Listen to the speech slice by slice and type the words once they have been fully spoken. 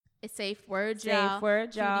It's safe word, y'all. Safe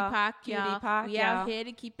word, y'all. Cutie pop, y'all. We y'all. out here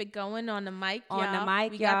to keep it going on the mic, y'all. On the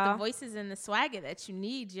mic, we y'all. got the voices and the swagger that you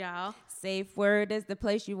need, y'all. Safe word is the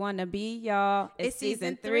place you want to be, y'all. It's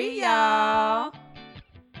season 3, y'all.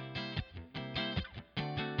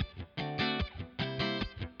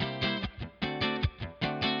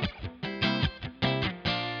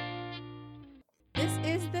 This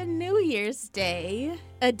is the New Year's Day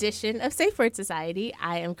edition of Safe Word Society.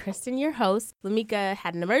 I am Kristen, your host. Lamika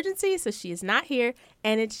had an emergency, so she is not here,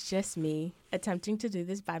 and it's just me attempting to do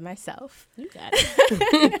this by myself. You got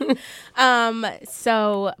it.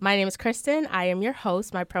 So my name is Kristen. I am your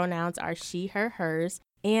host. My pronouns are she, her, hers,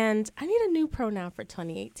 and I need a new pronoun for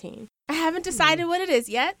 2018. I haven't decided what it is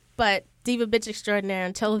yet, but diva bitch extraordinaire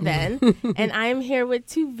until then. And I'm here with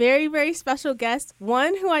two very, very special guests.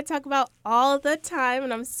 One who I talk about all the time,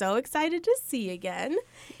 and I'm so excited to see again.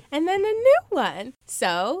 And then a new one.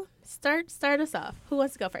 So start us off. Who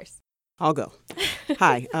wants to go first? I'll go.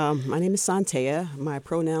 Hi, my name is Santea. My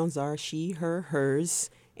pronouns are she, her, hers.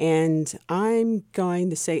 And I'm going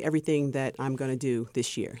to say everything that I'm going to do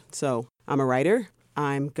this year. So I'm a writer.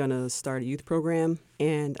 I'm going to start a youth program,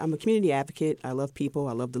 and I'm a community advocate. I love people.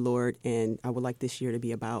 I love the Lord, and I would like this year to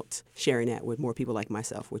be about sharing that with more people like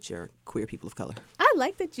myself, which are queer people of color. I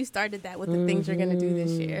like that you started that with the things you're going to do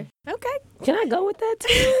this year. Okay. Can I go with that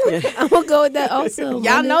too? I'm going to go with that also.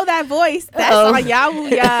 Y'all know that voice. That's on Yahoo,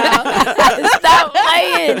 y'all. Stop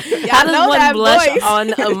playing. How does know one that blush voice.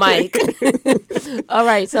 on a mic? All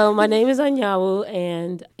right, so my name is Anyawu,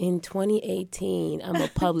 and in 2018, I'm a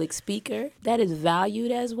public speaker that is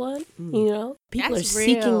valued as one. You know, people That's are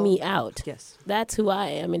seeking real. me out. Yes. That's who I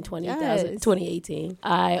am in Yes. 2018.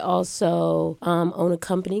 I also own a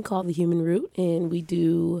company called The Human Root, and we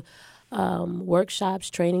do workshops,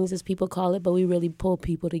 trainings as people call it, but we really pull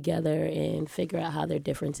people together and figure out how their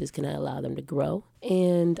differences can allow them to grow.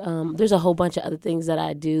 And there's a whole bunch of other things that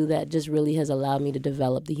I do that just really has allowed me to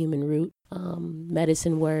develop the human root.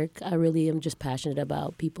 Medicine work, I really am just passionate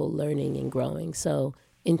about people learning and growing. So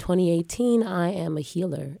in 2018, I am a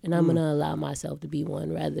healer, and I'm going to allow myself to be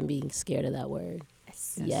one rather than being scared of that word.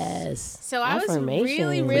 Yes. So I was Affirmation.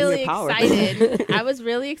 really, Bring really your power. excited. I was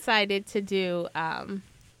really excited to do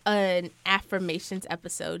an affirmations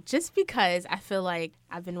episode just because I feel like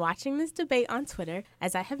I've been watching this debate on Twitter,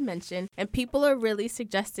 as I have mentioned, and people are really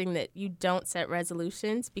suggesting that you don't set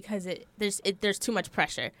resolutions because there's too much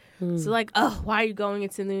pressure. So like, oh, why are you going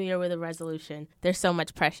into the new year with a resolution? There's so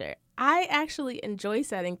much pressure. I actually enjoy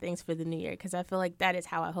setting things for the new year because I feel like that is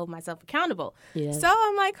how I hold myself accountable. Yes. So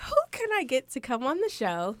I'm like, who can I get to come on the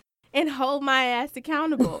show and hold my ass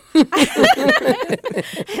accountable? And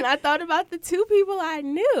I thought about the two people I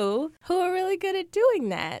knew who are really good at doing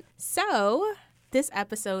that. So this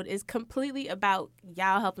episode is completely about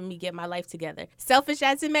y'all helping me get my life together. Selfish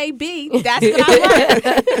as it may be, that's what I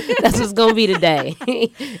want. That's what's going to be today.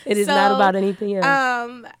 It is not about anything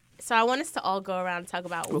else. So I want us to all go around and talk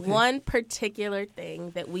about one particular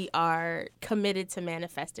thing that we are committed to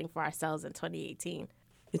manifesting for ourselves in 2018.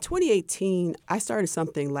 In 2018, I started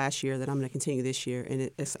something last year that I'm going to continue this year,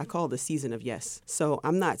 and I call it the season of yes. So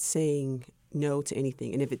I'm not saying no to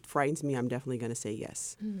anything, and if it frightens me, I'm definitely going to say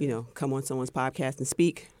yes. You know, come on someone's podcast and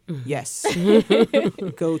speak, yes.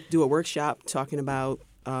 Go do a workshop talking about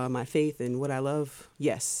my faith and what I love,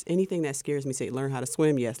 yes. Anything that scares me, say learn how to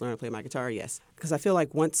swim, yes. Learn how to play my guitar, yes. Because I feel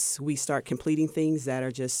like once we start completing things that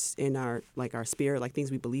are just in our spirit, like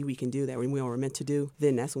things we believe we can do that we were meant to do,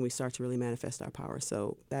 then that's when we start to really manifest our power.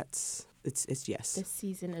 So it's yes. The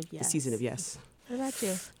season of yes. The season of yes. What about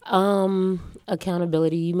you?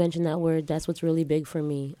 Accountability. You mentioned that word. That's what's really big for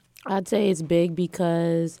me. I'd say it's big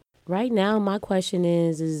because right now my question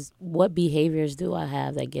is what behaviors do I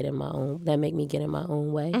have that make me get in my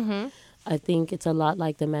own way? Mm-hmm. I think it's a lot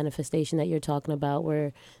like the manifestation that you're talking about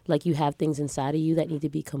where like you have things inside of you that need to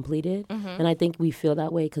be completed. Mm-hmm. And I think we feel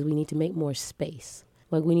that way because we need to make more space.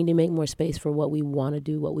 Like we need to make more space for what we want to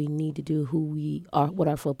do, what we need to do, who we are, what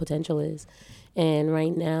our full potential is. And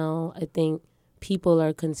right now, I think people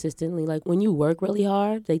are consistently like when you work really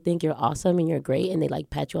hard, they think you're awesome and you're great and they like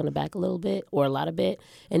pat you on the back a little bit or a lot of bit,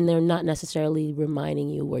 and they're not necessarily reminding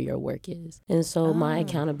you where your work is. And so my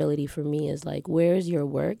accountability for me is like, where's your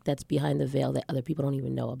work that's behind the veil that other people don't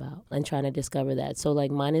even know about, and trying to discover that. So like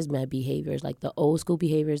mine is my behaviors, like the old school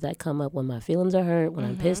behaviors that come up when my feelings are hurt, when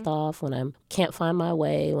I'm pissed off, when I can't find my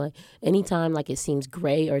way, like anytime like it seems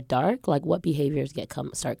gray or dark, like what behaviors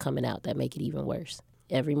start coming out that make it even worse.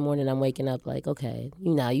 Every morning I'm waking up like, okay,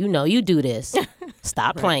 you know you do this.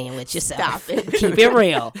 Stop playing with yourself. Stop it. Keep it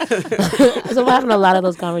real. So I'm having a lot of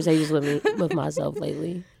those conversations with myself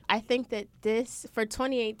lately. I think that for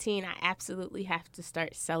 2018, I absolutely have to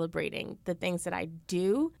start celebrating the things that I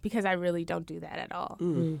do because I really don't do that at all.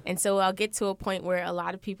 And so I'll get to a point where a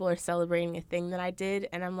lot of people are celebrating a thing that I did,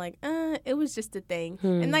 and I'm like, it was just a thing.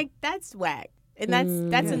 And like, that's whack. And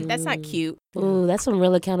that's not cute. Ooh, that's some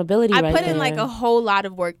real accountability right there. I put in like a whole lot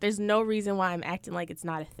of work. There's no reason why I'm acting like it's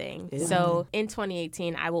not a thing. Yeah. So in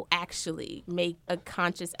 2018, I will actually make a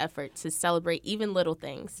conscious effort to celebrate even little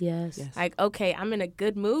things. Yes. Like, okay, I'm in a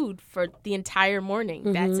good mood for the entire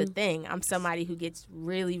morning. That's a thing. I'm somebody who gets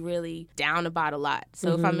really, really down about a lot.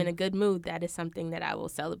 So if I'm in a good mood, that is something that I will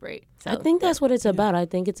celebrate. So, I think that's what it's about. I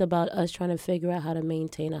think it's about us trying to figure out how to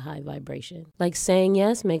maintain a high vibration. Like saying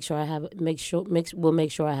yes, make sure I have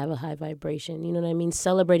a high vibration. You know what I mean?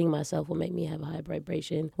 Celebrating myself will make me have a high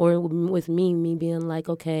vibration. Or with me being like,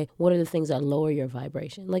 okay, what are the things that lower your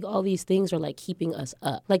vibration? Like all these things are like keeping us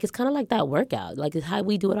up. Like it's kind of like that workout. Like it's how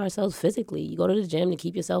we do it ourselves physically. You go to the gym to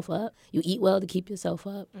keep yourself up. You eat well to keep yourself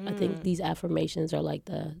up. I think these affirmations are like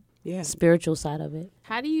the spiritual side of it.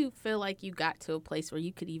 How do you feel like you got to a place where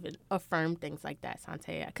you could even affirm things like that,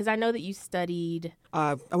 Santea? Because I know that you studied.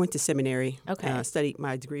 I went to seminary. Okay. Studied.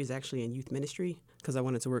 My degree is actually in youth ministry because I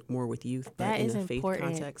wanted to work more with youth, but That in is a faith important.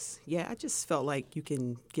 context. Yeah, I just felt like you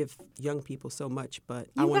can give young people so much, but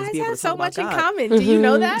I You wanted to be guys able have to so talk much about in God. common. Do you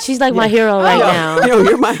know that? She's like my hero right now. Yo,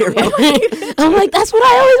 you're my hero. I'm like, that's what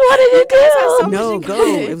I always wanted to do. so No, much in go.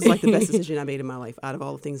 common. It was like the best decision I made in my life. Out of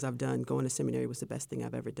all the things I've done, going to seminary was the best thing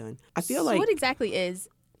I've ever done. I feel So like what exactly is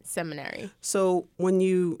seminary? So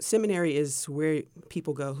seminary is where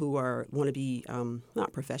people go who want to be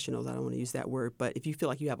not professionals. I don't want to use that word, but if you feel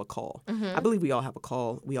like you have a call, I believe we all have a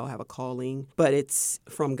call. We all have a calling, but it's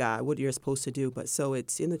from God, what you're supposed to do. But so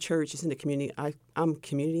it's in the church, it's in the community. I'm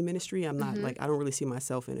community ministry. I'm not I don't really see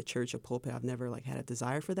myself in a church or pulpit. I've never had a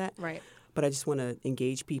desire for that. Right. But I just want to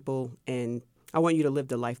engage people, and I want you to live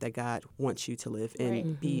the life that God wants you to live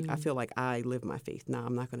and Right. I feel like I live my faith. Now,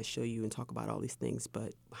 I'm not going to show you and talk about all these things,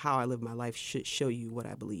 but how I live my life should show you what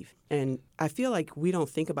I believe. And I feel like we don't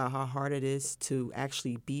think about how hard it is to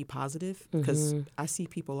actually be positive because I see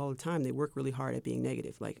people all the time. They work really hard at being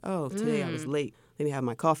negative. Like, oh, today I was late. Let me have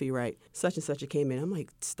my coffee right. Such and such came in. I'm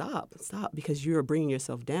like, stop, because you're bringing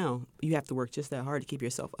yourself down. You have to work just that hard to keep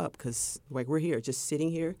yourself up because like we're here, just sitting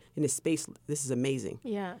here in this space. This is amazing.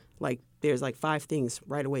 Yeah. Like there's like 5 things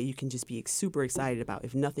right away you can just be super excited about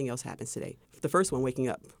if nothing else happens today. The first one, waking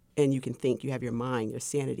up. And you can think, you have your mind, your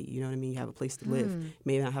sanity, you know what I mean? You have a place to live. You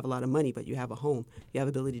may not have a lot of money, but you have a home. You have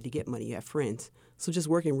ability to get money. You have friends. So just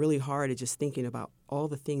working really hard and just thinking about all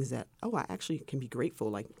the things that, I actually can be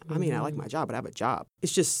grateful. Like, I mean, I like my job, but I have a job.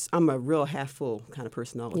 It's just, I'm a real half full kind of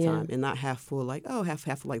person all the time and not half full like, half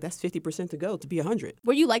full, like that's 50% to go to be 100.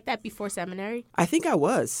 Were you like that before seminary? I think I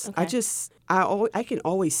was. Okay. I can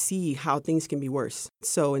always see how things can be worse.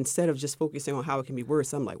 So instead of just focusing on how it can be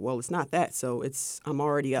worse, I'm like, well, it's not that. So I'm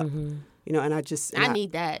already up. You know, and I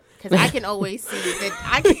need that because I can always see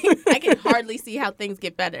that I can hardly see how things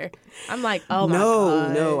get better. I'm like, oh my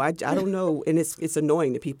God. No, I don't know, and it's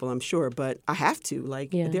annoying to people, I'm sure, but I have to.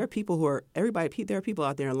 Like, there are people there are people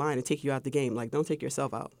out there in line to take you out the game. Like, don't take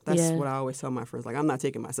yourself out. That's what I always tell my friends. Like, I'm not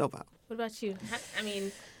taking myself out. What about you? I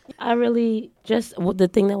mean, I really the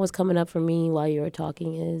thing that was coming up for me while you were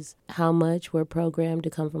talking is how much we're programmed to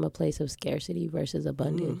come from a place of scarcity versus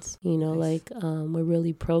abundance. You know, Nice. like we're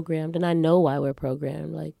really programmed, and I know why we're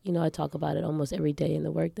programmed. Like, you know, I talk about it almost every day in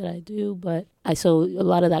the work that I do, but so a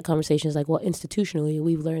lot of that conversation is like, well, institutionally,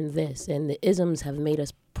 we've learned this, and the isms have made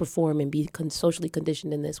us perform and be socially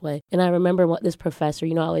conditioned in this way. And I remember what this professor,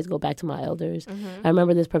 you know, I always go back to my elders. I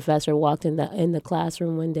remember this professor walked in the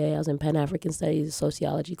classroom one day. I was in Pan-African Studies,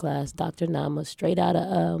 sociology class, Dr. Nama, straight out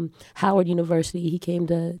of Howard University. He came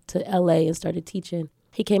to LA and started teaching.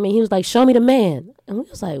 He came in, he was like, show me the man. And we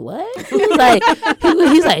was like, what? He was like,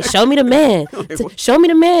 he's like, show me the man. Show me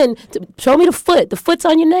the man. Show me the foot. The foot's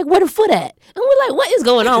on your neck. Where the foot at? And we're like, what is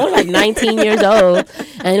going on? We're like 19 years old.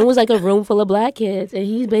 And it was like a room full of black kids. And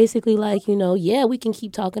he's basically like, you know, yeah, we can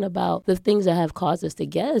keep talking about the things that have caused us to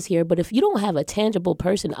get us here. But if you don't have a tangible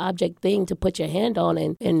person, object, thing to put your hand on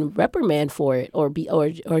and reprimand for it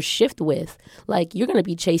or shift with, like, you're going to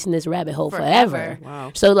be chasing this rabbit hole forever.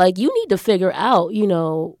 Wow. So, like, you need to figure out, you know,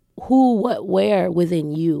 who, what, where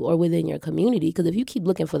within you or within your community. Because if you keep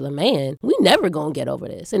looking for the man, we never gonna get over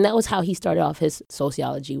this. And that was how he started off his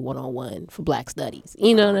sociology 101 for Black Studies.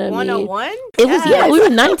 You know what I mean? 101? It was, we were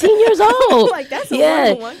 19 years old. Like, that's a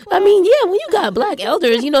 101 class? I mean, when you got black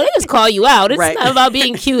elders, you know, they just call you out. It's not about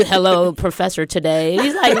being cute. Hello, professor today.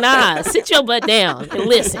 He's like, nah, sit your butt down and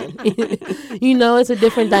listen. You know, it's a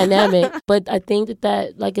different dynamic. But I think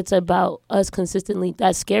that like, it's about us consistently,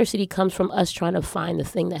 that scarcity comes from us trying to find the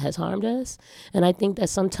thing that has harmed us. And I think that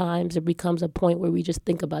sometimes it becomes a point where we just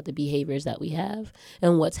think about the behaviors that we have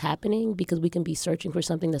and what's happening, because we can be searching for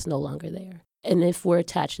something that's no longer there. And if we're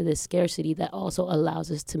attached to this scarcity, that also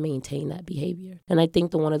allows us to maintain that behavior. And I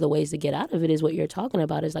think one of the ways to get out of it is what you're talking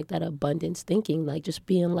about, is like that abundance thinking, like just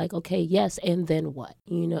being like, okay, yes, and then what,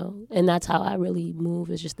 you know? And that's how I really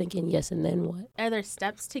move, is just thinking yes, and then what? Are there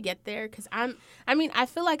steps to get there? Because I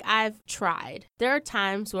feel like I've tried. There are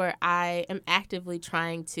times where I am actively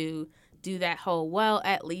trying to do that whole, well,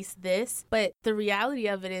 at least this. But the reality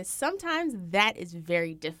of it is sometimes that is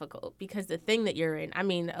very difficult, because the thing that you're in,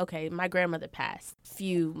 okay, my grandmother passed a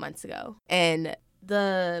few months ago, and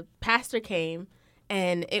the pastor came,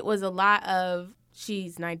 and it was a lot of,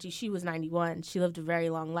 she was 91. She lived a very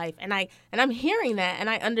long life. And I'm hearing that, and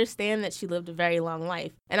I understand that she lived a very long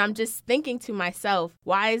life. And I'm just thinking to myself,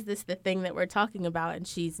 why is this the thing that we're talking about? And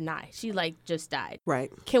she's not. She just died.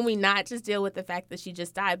 Right. Can we not just deal with the fact that she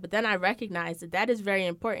just died? But then I recognize that is very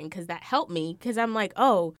important, because that helped me, because I'm like,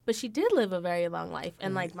 oh, but she did live a very long life.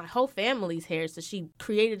 And my whole family's here. So she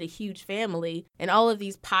created a huge family and all of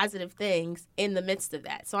these positive things in the midst of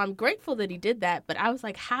that. So I'm grateful that he did that. But I was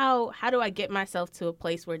like, how do I get myself to a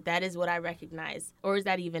place where that is what I recognize? Or is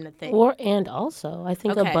that even a thing? And also. I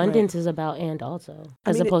think abundance is about and also,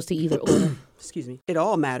 as opposed to either or. Excuse me. It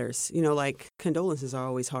all matters. Like condolences are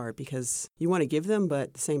always hard, because you want to give them, but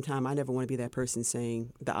at the same time, I never want to be that person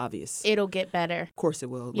saying the obvious. It'll get better. Of course it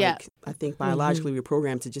will. Yeah. I think biologically we're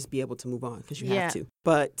programmed to just be able to move on, because you have to.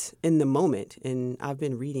 But in the moment, and I've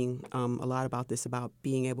been reading a lot about this, about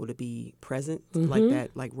being able to be present, like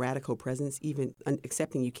that, like radical presence, even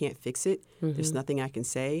accepting you can't fix it. There's nothing I can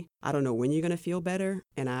say. I don't know when you're going to feel better,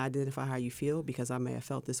 and I identify how you feel, because I may have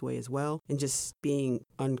felt this way as well. And just being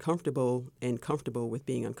uncomfortable and comfortable with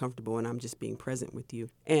being uncomfortable, and I'm just being present with you.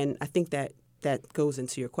 And I think that goes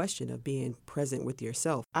into your question of being present with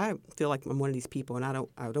yourself. I feel like I'm one of these people, and I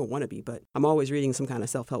don't want to be, but I'm always reading some kind of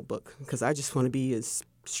self-help book, because I just want to be as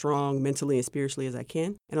strong mentally and spiritually as I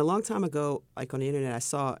can. And a long time ago, like on the internet, I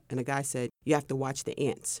saw, and a guy said, you have to watch the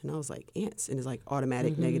ants. And I was like, ants? And it's like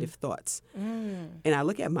automatic negative thoughts. And I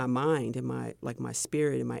look at my mind and my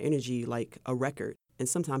spirit and my energy like a record. And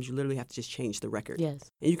sometimes you literally have to just change the record. Yes.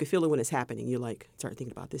 And you can feel it when it's happening. You're like, start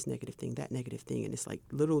thinking about this negative thing, that negative thing. And it's like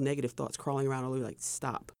little negative thoughts crawling around all over, like,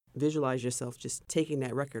 stop. Visualize yourself just taking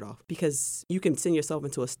that record off, because you can send yourself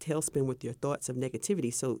into a tailspin with your thoughts of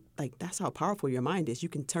negativity. So like, that's how powerful your mind is. You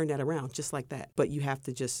can turn that around just like that. But you have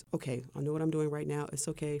to just, okay, I know what I'm doing right now. It's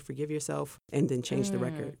okay. Forgive yourself, and then change the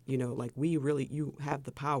record. Like you have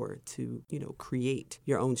the power to, create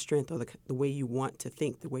your own strength, or the way you want to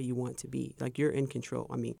think, the way you want to be. Like, you're in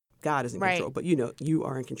control. God is in control, but you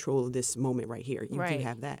are in control of this moment right here. You do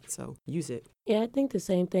have that, so use it. Yeah, I think the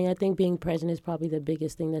same thing. I think being present is probably the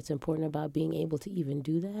biggest thing that's important about being able to even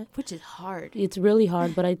do that. Which is hard. It's really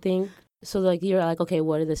hard, but I think, so like you're like, okay,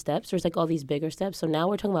 what are the steps? There's like all these bigger steps. So now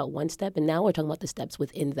we're talking about one step, and now we're talking about the steps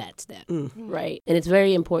within that step, right? And it's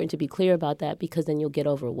very important to be clear about that, because then you'll get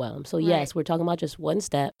overwhelmed. So yes, we're talking about just one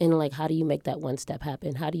step, and like, how do you make that one step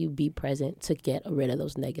happen? How do you be present to get rid of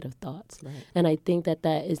those negative thoughts? Right. And I think that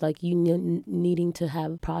is like you needing to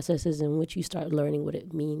have processes in which you start learning what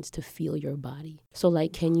it means to feel your body. So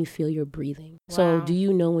like, can you feel your breathing? Wow. So do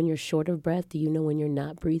you know when you're short of breath? Do you know when you're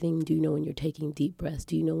not breathing? Do you know when you're taking deep breaths?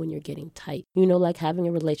 Do you know when you're getting tight? Like having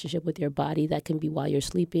a relationship with your body, that can be while you're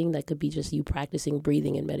sleeping. That could be just you practicing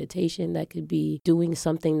breathing and meditation. That could be doing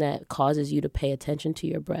something that causes you to pay attention to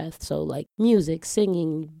your breath. So like music,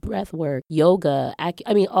 singing, breath work, yoga.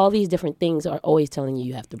 All these different things are always telling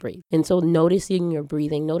you have to breathe. And so noticing your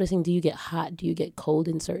breathing, noticing, do you get hot? Do you get cold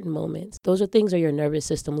in certain moments? Those are things, are your nervous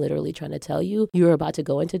system literally trying to tell you you're about to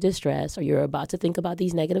go into distress, or you're about to think about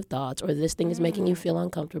these negative thoughts, or this thing is making you feel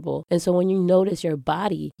uncomfortable. And so when you notice your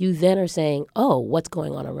body, you then are saying, oh, what's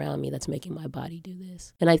going on around me that's making my body do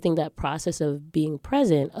this? And I think that process of being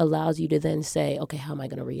present allows you to then say, okay, how am I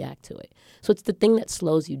going to react to it? So it's the thing that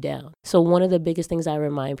slows you down. So one of the biggest things I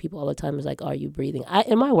remind people all the time is like, are you breathing?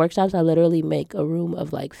 In my workshops, I literally make a room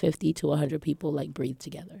of like 50 to 100 people like breathe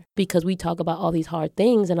together, because we talk about all these hard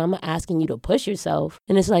things, and I'm asking you to push yourself.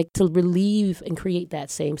 And it's like to relieve and create that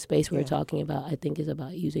same space we're talking about, I think is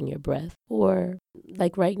about using your breath. Or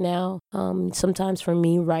like right now, sometimes for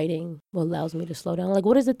me, writing allows me to slow down. Like,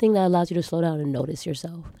 what is the thing that allows you to slow down and notice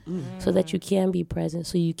yourself so that you can be present,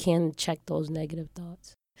 so you can check those negative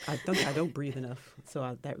thoughts? I don't breathe enough,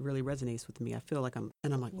 so that really resonates with me. I feel like I'm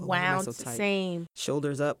like, whoa, wow, why am I so tight? Same.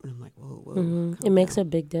 Shoulders up, and I'm like, whoa. It makes a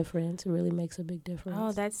big difference. It really makes a big difference.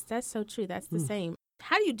 Oh, that's so true. That's the same.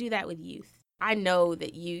 How do you do that with youth? I know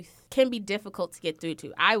that youth can be difficult to get through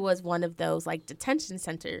to. I was one of those like detention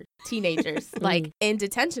center teenagers, like in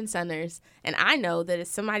detention centers. And I know that if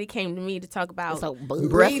somebody came to me to talk about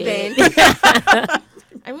breathing,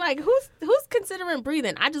 I'm like, who's considering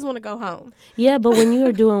breathing? I just want to go home. Yeah, but when you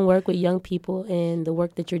are doing work with young people and the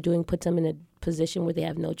work that you're doing puts them in a position where they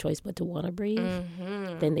have no choice but to want to breathe,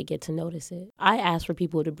 then they get to notice it. I ask for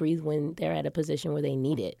people to breathe when they're at a position where they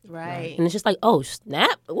need it. Right. And it's just like, oh,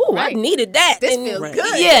 snap. Ooh, I needed that. This feels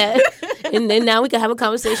good. Yeah. And then now we can have a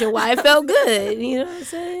conversation why it felt good. You know what I'm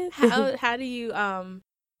saying? How do you,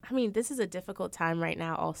 I mean, this is a difficult time right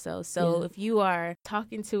now also. So if you are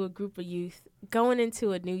talking to a group of youth going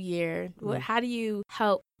into a new year, how do you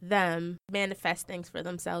help them manifest things for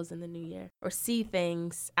themselves in the new year or see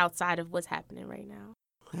things outside of what's happening right now?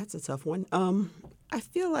 That's a tough one. I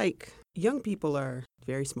feel like young people are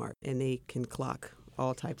very smart and they can clock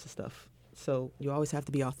all types of stuff. So you always have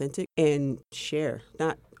to be authentic and share,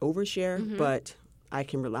 not overshare, but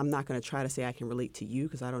I'm not going to try to say I can relate to you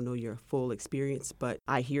because I don't know your full experience, but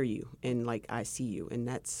I hear you and like I see you. And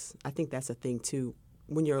I think that's a thing too.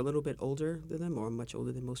 When you're a little bit older than them or much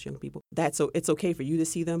older than most young people, it's okay for you to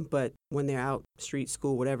see them. But when they're out, street,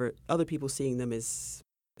 school, whatever, other people seeing them it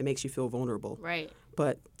makes you feel vulnerable. Right.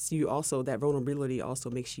 But that vulnerability also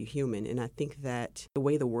makes you human. And I think that the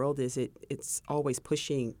way the world is, it's always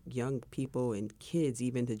pushing young people and kids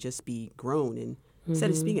even to just be grown and instead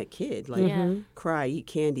of just being a kid, like cry, eat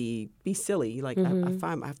candy, be silly. Like I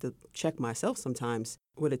find I have to check myself sometimes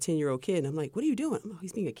with a 10-year-old kid. And I'm like, what are you doing? Oh,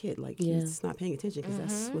 he's being a kid. Like he's not paying attention because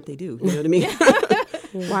that's what they do. You know what I mean?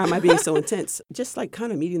 Why am I being so intense? Just like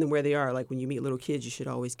kind of meeting them where they are. Like when you meet little kids, you should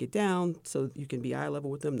always get down so you can be eye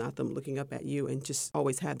level with them, not them looking up at you, and just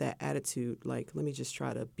always have that attitude. Like, let me just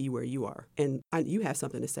try to be where you are. And you have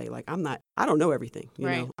something to say. Like, I don't know everything. You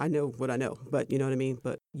know, I know what I know, but you know what I mean?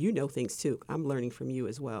 But you know things too. I'm learning from you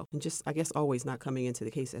as well. And just, I guess, always not coming into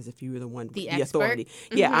the case as if you were the one, the authority.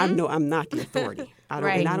 Yeah, I'm not the authority.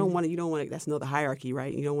 And I don't want to, you don't want to, that's another hierarchy,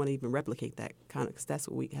 right? You don't want to even replicate that kind of, because that's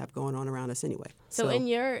what we have going on around us anyway. So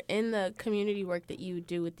in the community work that you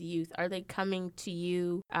do with the youth, are they coming to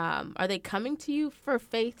you? Are they coming to you for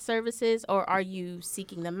faith services, or are you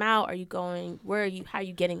seeking them out? Are you going? Where are you? How are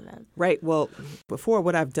you getting them? Right. Well, before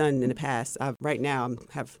what I've done in the past, right now I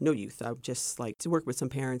have no youth. I just like to work with some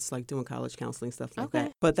parents, like doing college counseling stuff like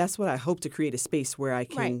that. But that's what I hope to create a space where I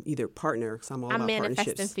can either partner. Because I'm all about partnerships. I'm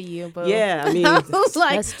manifesting for you, boo. Yeah, I mean,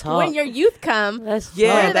 like when your youth come, where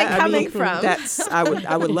are they coming from?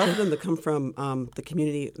 I would love them to come from the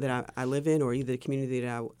community that I live in, or either the community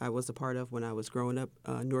that I was a part of when I was growing up,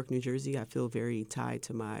 Newark, New Jersey. I feel very tied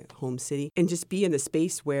to my home city, and just be in a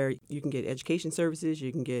space where you can get education services,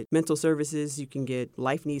 you can get mental services, you can get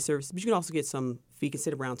life needs services, but you can also get some. We can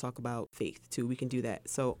sit around and talk about faith, too. We can do that.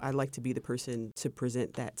 So I'd like to be the person to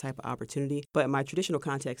present that type of opportunity. But my traditional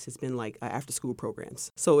context has been like after-school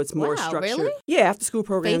programs. So it's more structured. Really? Yeah, after-school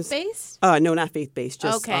programs. Faith-based? No, not faith-based.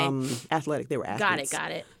 Just athletic. They were athletes.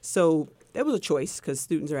 Got it. So that was a choice because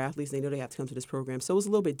students are athletes. They know they have to come to this program. So it was a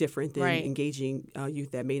little bit different than engaging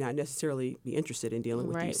youth that may not necessarily be interested in dealing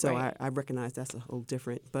with you. So I recognize that's a whole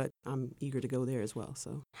different, but I'm eager to go there as well.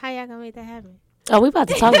 So how y'all going to make that happen? Oh, we about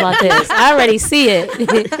to talk about this. I already see it.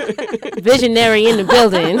 Visionary in the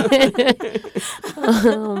building.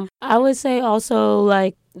 I would say also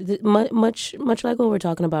like much like what we're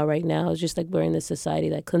talking about right now is just like we're in this society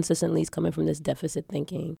that consistently is coming from this deficit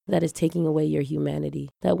thinking that is taking away your humanity,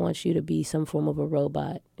 that wants you to be some form of a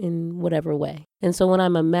robot in whatever way. And so when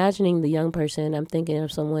I'm imagining the young person, I'm thinking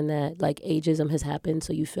of someone that like ageism has happened,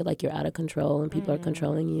 so you feel like you're out of control and people are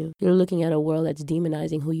controlling you. You're looking at a world that's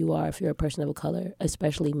demonizing who you are if you're a person of a color,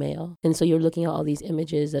 especially male. And so you're looking at all these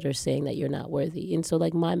images that are saying that you're not worthy. And so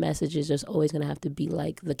like my message is just always going to have to be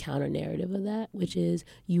like the counter narrative of that, which is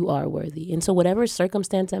you are worthy. And so whatever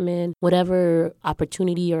circumstance I'm in, whatever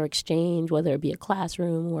opportunity or exchange, whether it be a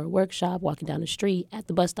classroom or a workshop, walking down the street, at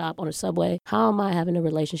the bus stop, on a subway, how am I having a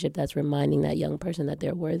relationship that's reminding that young person that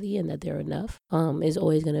they're worthy and that they're enough is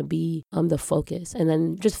always going to be the focus. And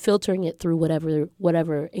then just filtering it through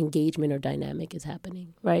whatever engagement or dynamic is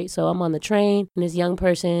happening, right? So I'm on the train and this young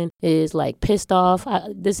person is like pissed off.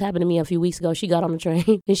 This happened to me a few weeks ago. She got on the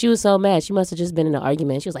train and she was so mad. She must have just been in an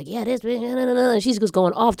argument. She was like, yeah, this, and she's just going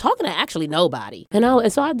going off talking to actually nobody. And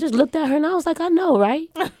so I just looked at her and I was like, I know, right?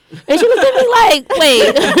 And she looked at me like,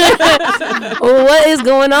 wait, what is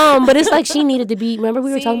going on? But it's like she needed to be, remember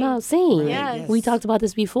we were talking about seeing. Yes. We talked about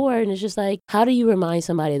this before, and it's just like, how do you remind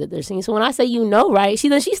somebody that they're seeing? So when I say right,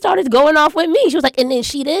 she started going off with me. She was like, and then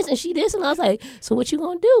she this, and she this. And I was like, so what you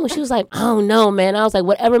gonna do? And she was like, I don't know, man. I was like,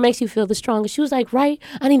 whatever makes you feel the strongest. She was like, right,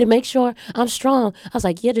 I need to make sure I'm strong. I was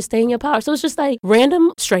like, yeah, just stay in your power. So it's just like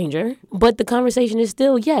random stranger, but the conversation is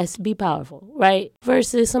still, yes, be powerful, right?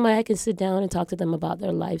 Versus somebody I can sit down and talk to them about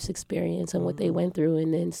their life's experience and what they went through,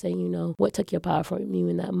 and then say, what took your power from you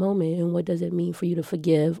in that moment, and what does it mean for you to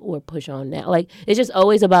forgive or push on now? Like, it's just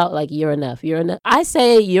always about like, you're enough. I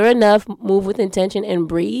say you're enough, move with intention, and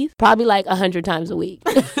breathe probably like 100 times a week.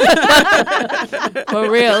 For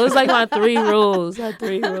real. It was like my 3 rules.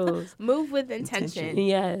 Move with intention.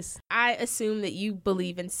 Yes. I assume that you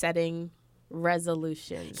believe in setting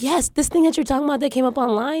resolutions. Yes, this thing that you're talking about that came up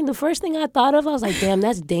online, the first thing I thought of, I was like, damn,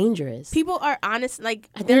 that's dangerous. People are honest, like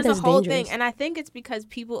there's a whole thing, and I think it's because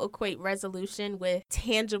people equate resolution with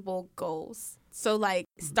tangible goals. So like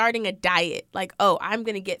starting a diet, like, oh, I'm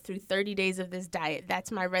going to get through 30 days of this diet.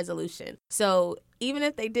 That's my resolution. So even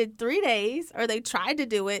if they did 3 days or they tried to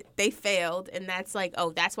do it, they failed. And that's like,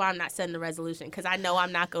 oh, that's why I'm not setting the resolution, because I know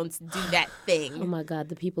I'm not going to do that thing. Oh, my God.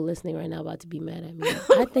 The people listening right now about to be mad at me.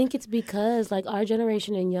 I think it's because like our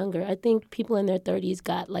generation and younger, I think people in their 30s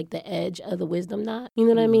got like the edge of the wisdom knot. You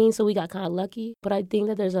know what I mean? So we got kind of lucky. But I think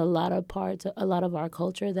that there's a lot of our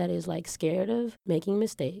culture that is like scared of making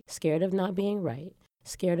mistakes, scared of not being right,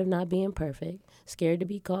 scared of not being perfect, scared to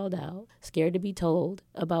be called out, scared to be told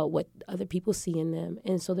about what other people see in them.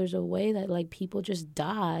 And so there's a way that like people just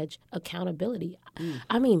dodge accountability.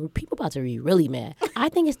 I mean, people about to be really mad. I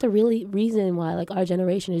think it's the really reason why like our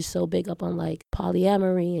generation is so big up on like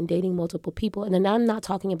polyamory and dating multiple people. And then I'm not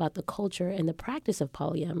talking about the culture and the practice of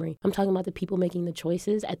polyamory. I'm talking about the people making the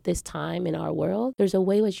choices at this time in our world. There's a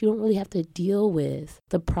way which you don't really have to deal with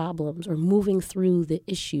the problems or moving through the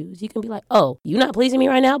issues. You can be like, oh, you're not pleasing me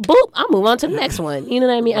right now? Boop, I'll move on to the next one. You know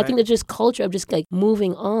what I mean? Right. I think it's just culture of just like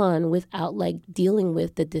moving on without like dealing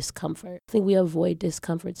with the discomfort. I think we avoid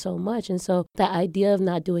discomfort so much. And so that idea of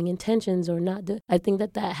not doing intentions or I think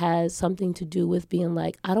that has something to do with being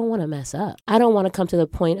like, I don't want to mess up. I don't want to come to the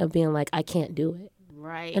point of being like, I can't do it.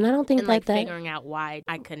 Right. And I don't think and like figuring out why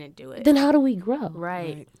I couldn't do it. Then how do we grow?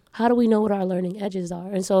 Right. How do we know what our learning edges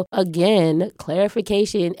are? And so, again,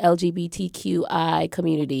 clarification, LGBTQI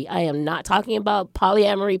community. I am not talking about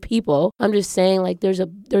polyamory people. I'm just saying, like, there's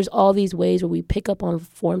all these ways where we pick up on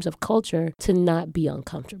forms of culture to not be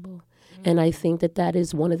uncomfortable. And I think that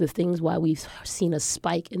is one of the things why we've seen a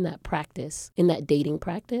spike in that practice, in that dating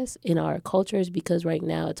practice in our cultures, because right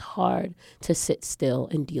now it's hard to sit still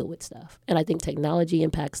and deal with stuff. And I think technology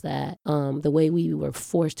impacts that. The way we were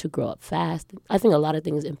forced to grow up fast. I think a lot of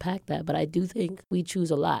things impact that, but I do think we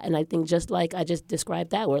choose a lot. And I think just like I just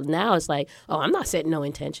described that, where now it's like, oh, I'm not setting no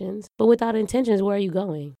intentions. But without intentions, where are you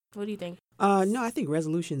going? What do you think? No, I think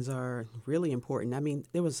resolutions are really important. I mean,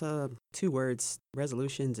 there was 2 words,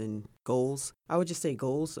 resolutions and goals. I would just say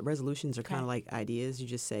goals. Resolutions are kind of like ideas you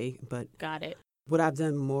just say. But got it. What I've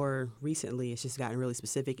done more recently is just gotten really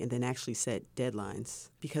specific and then actually set deadlines,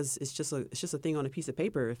 because it's just a thing on a piece of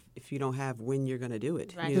paper if you don't have when you're going to do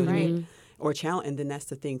it. Right, you know what I mean? right. Or challenge. And then that's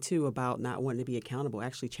the thing, too, about not wanting to be accountable,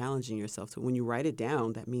 actually challenging yourself. So when you write it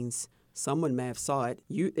down, that means someone may have saw it.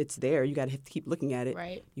 It's there. You got to keep looking at it.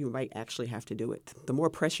 Right. You might actually have to do it. The more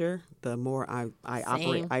pressure, the more I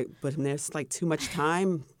operate. But when there's like too much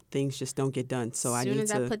time, things just don't get done. So as soon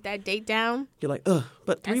as I put that date down, you're like, ugh.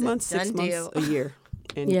 But 3 months, 6 months, a year.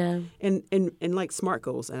 And, yeah. And like SMART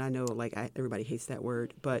goals, and I know like everybody hates that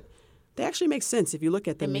word, but they actually make sense if you look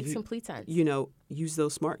at them. It makes complete sense. You know, use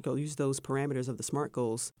those SMART goals, use those parameters of the SMART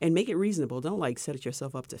goals, and make it reasonable. Don't like set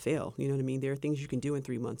yourself up to fail. You know what I mean? There are things you can do in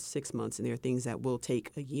 3 months, 6 months, and there are things that will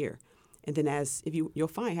take a year. And then you'll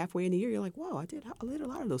find halfway in the year, you're like, wow, I did a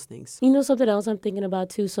lot of those things. You know, something else I'm thinking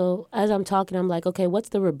about too. So as I'm talking, I'm like, okay, what's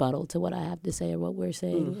the rebuttal to what I have to say or what we're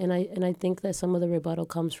saying? And I think that some of the rebuttal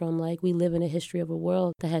comes from like, we live in a history of a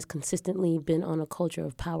world that has consistently been on a culture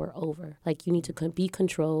of power over. Like, you need to be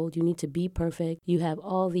controlled. You need to be perfect. You have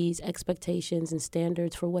all these expectations and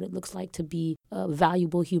standards for what it looks like to be a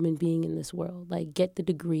valuable human being in this world. Like, get the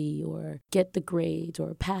degree or get the grades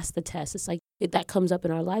or pass the test. It's like that comes up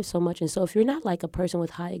in our lives so much. And so if you're not like a person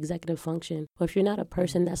with high executive function, or if you're not a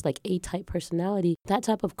person that's like A-type personality, that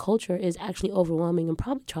type of culture is actually overwhelming and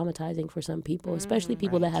probably traumatizing for some people, especially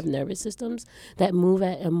people that have nervous systems that move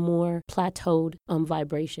at a more plateaued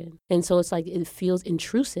vibration. And so it's like it feels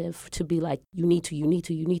intrusive to be like, you need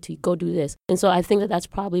to go do this. And so I think that that's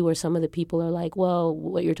probably where some of the people are like, well,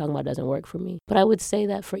 what you're talking about doesn't work for me. But I would say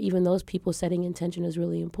that for even those people, setting intention is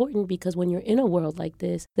really important, because when you're in a world like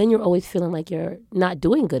this, then you're always feeling like you're not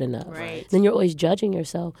doing good enough. Right. Then you're always judging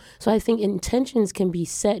yourself. So I think intentions can be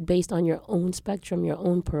set based on your own spectrum, your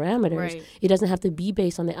own parameters. Right. It doesn't have to be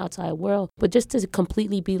based on the outside world. But just to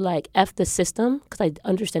completely be like, F the system, because I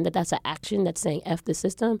understand that that's an action that's saying F the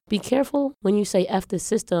system. Be careful when you say F the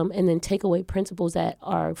system and then take away principles that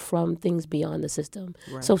are from things beyond the system.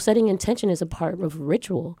 Right. So setting intention is a part of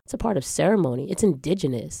ritual. It's a part of ceremony. It's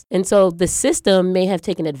indigenous. And so the system may have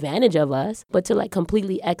taken advantage of us, but to like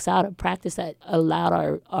completely X out a practice that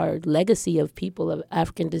allowed our legacy of people of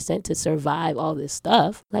African descent to survive all this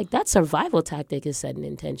stuff, like that survival tactic is setting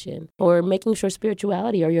intention. Or making sure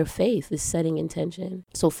spirituality or your faith is setting intention.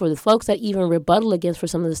 So for the folks that even rebuttal against for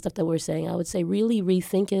some of the stuff that we're saying, I would say really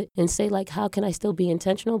rethink it and say like, how can I still be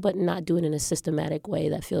intentional but not do it in a systematic way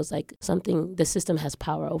that feels like something the system has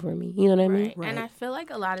power over me? You know what I mean? Right. And I feel like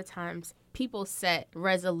a lot of times people set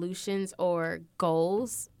resolutions or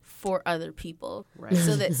goals for other people, Right.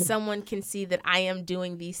 so that someone can see that I am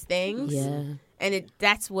doing these things. Yeah. And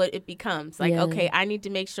that's what it becomes. Like, Yeah. okay, I need to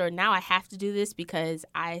make sure now I have to do this because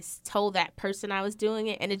I told that person I was doing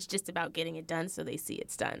it, and it's just about getting it done so they see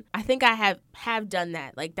it's done. I think I have done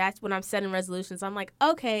that. Like, that's when I'm setting resolutions. I'm like,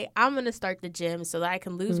 okay, I'm going to start the gym so that I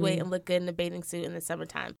can lose weight and look good in a bathing suit in the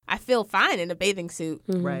summertime. I feel fine in a bathing suit.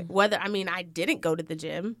 Right. I didn't go to the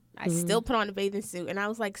gym. I still put on a bathing suit. And I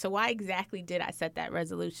was like, so why exactly did I set that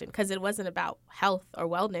resolution? Because it wasn't about health or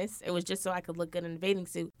wellness. It was just so I could look good in a bathing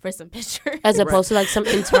suit for some pictures. As opposed to like some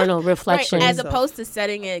internal reflection. Right, as opposed to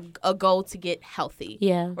setting a goal to get healthy.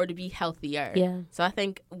 Yeah. Or to be healthier. Yeah. So I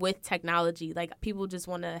think with technology, like, people just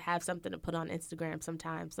want to have something to put on Instagram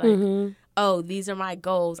sometimes. Like, oh, these are my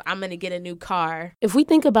goals. I'm going to get a new car. If we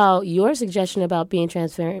think about your suggestion about being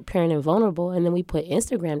transparent and vulnerable, and then we put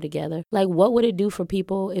Instagram together, like what would it do for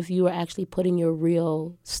people if you were actually putting your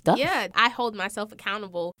real stuff? Yeah, I hold myself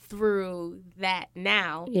accountable through that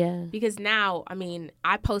now. Yeah. Because now,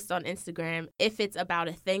 I post on Instagram if it's about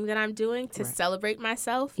a thing that I'm doing to celebrate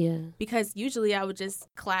myself. Yeah. Because usually I would just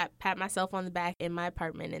pat myself on the back in my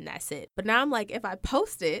apartment and that's it. But now I'm like, if I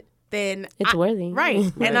post it, then it's worthy.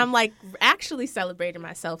 Right. And I'm like actually celebrating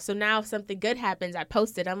myself. So now if something good happens, I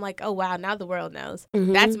post it. I'm like, oh, wow, now the world knows.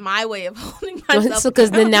 That's my way of holding myself.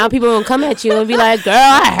 Because then now people will come at you and be like, girl,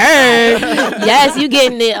 I heard. Yes, you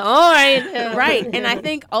getting it. All right. Right. And I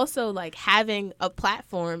think also like having a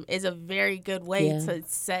platform is a very good way to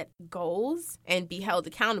set goals and be held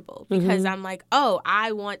accountable. Because I'm like, oh,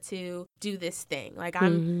 I want to do this thing. Like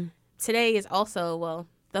today is also,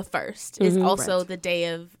 the 1st is also the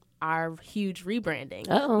day of our huge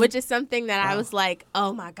rebranding, which is something that I was like,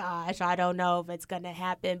 oh my gosh, I don't know if it's going to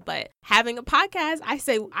happen. But having a podcast,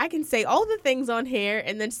 I can say all the things on here,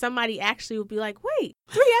 and then somebody actually will be like, wait,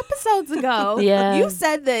 3 episodes ago, you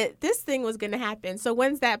said that this thing was going to happen. So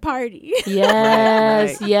when's that party?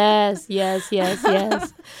 Yes, yes.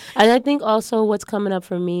 And I think also what's coming up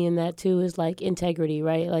for me in that too is like integrity,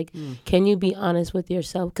 right? Like, can you be honest with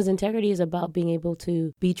yourself? Because integrity is about being able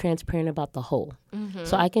to be transparent about the whole.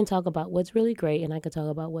 So I can talk about what's really great and I can talk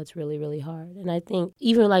about what's really, really hard. And I think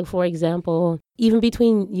even like, for example, even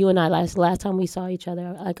between you and I, last time we saw each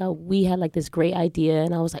other, like we had like this great idea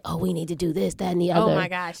and I was like, oh, we need to do this, that, and the other. Oh my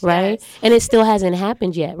gosh. Right? Yes. And it still hasn't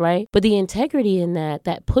happened yet, right? But the integrity in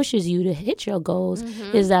that pushes you to hit your goals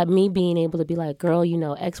is that me being able to be like, girl,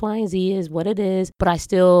 X, Y, and Z is what it is, but I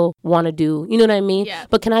still want to do, you know what I mean? Yeah.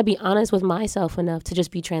 But can I be honest with myself enough to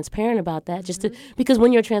just be transparent about that? Just to, because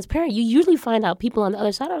when you're transparent, you usually find out people on the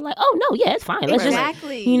other side are like, oh no, yeah, it's fine. Let's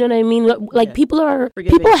Exactly. just, you know what I mean? Like people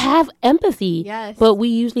have empathy, Yes. but we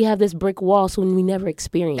usually have this brick wall, so we never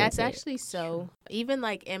experience That's it. actually so. Even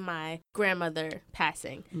like in my grandmother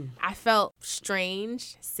passing, I felt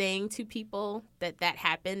strange saying to people that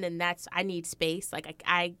happened, and I need space. Like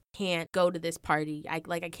I can't go to this party. I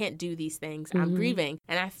can't do these things. I'm grieving,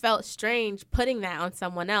 and I felt strange putting that on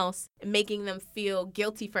someone else, and making them feel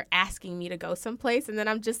guilty for asking me to go someplace, and then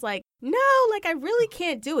I'm just like, no, like I really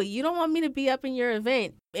can't do it. You don't want me to be up in your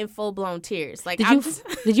event. in full-blown tears. Like,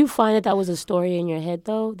 did you find that was a story in your head,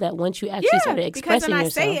 though, that once you actually started expressing yourself?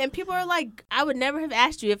 Because when I say it, and people are like, I would never have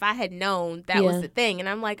asked you if I had known that was the thing. And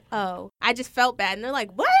I'm like, oh, I just felt bad. And they're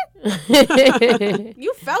like, what?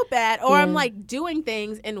 You felt bad? Or I'm like doing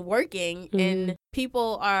things and working and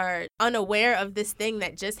people are unaware of this thing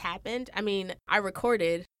that just happened. I mean, I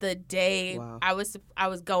recorded the day I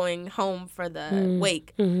was going home for the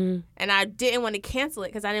wake, and I didn't want to cancel it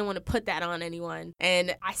because I didn't want to put that on anyone.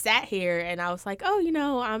 And I sat here and I was like, oh,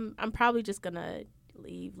 I'm probably just gonna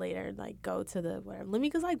leave later and like go to the whatever.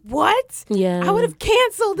 Lemika's like, what? Yeah, I would have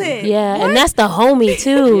canceled it. Yeah, what? And that's the homie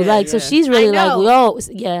too. So she's really like, whoa,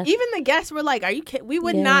 yeah. Even the guests were like, are you kidding? We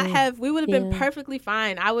would not have. We would have been perfectly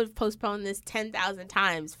fine. I would have postponed this 10,000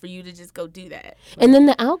 times for you to just go do that. And then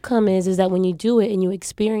the outcome is that when you do it and you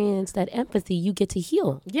experience that empathy, you get to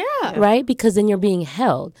heal. Yeah. Right? Because then you're being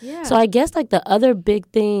held. Yeah. So I guess like the other big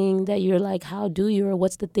thing that you're like, how do you, or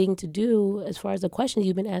what's the thing to do as far as the questions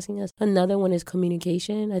you've been asking us? Another one is communication.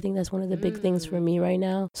 I think that's one of the big things for me right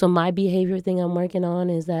now. So my behavior thing I'm working on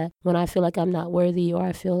is that when I feel like I'm not worthy, or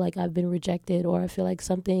I feel like I've been rejected, or I feel like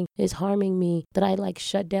something is harming me, that I like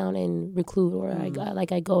shut down and reclude, or I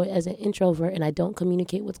go as an introvert and I don't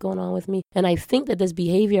communicate what's going on with me. And I think that this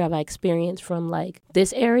behavior I've experienced from like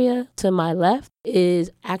this area to my left is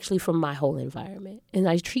actually from my whole environment. And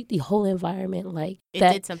I treat the whole environment like it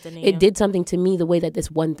did something to you. It did something to me the way that this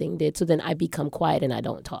one thing did. So then I become quiet and I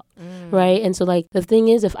don't talk. Right? And so like the thing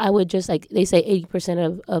is, if I would just like, they say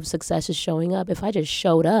 80% of success is showing up. If I just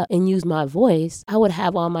showed up and used my voice, I would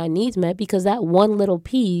have all my needs met, because that one little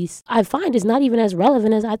piece I find is not even as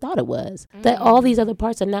relevant as I thought it was. That all these other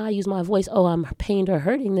parts, and now I use my voice, oh, I'm pained or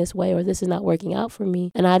hurting this way, or this is not working out for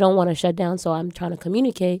me, and I don't want to shut down, so I'm trying to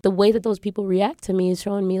communicate. The way that those people react to me is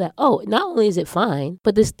showing me that, oh, not only is it fine,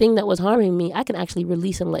 but this thing that was harming me, I can actually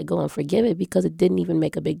release and let go and forgive it, because it didn't even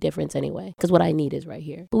make a big difference anyway, because what I need is right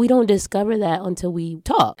here. But we don't discover that until we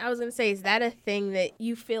talk. I was going to say, is that a thing that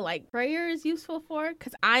you feel like prayer is useful for?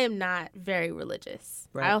 Because I am not very religious.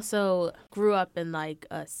 Right. I also grew up in like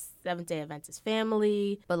a Seventh-day Adventist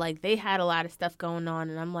family, but like they had a lot of stuff going on,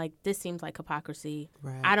 and I'm like, this seems like hypocrisy.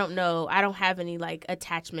 Right. I don't know. I don't have any like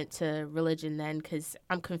attachment to religion then, because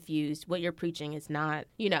I'm confused. What you're preaching is not,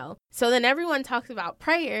 So then everyone talks about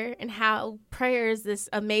prayer and how prayer is this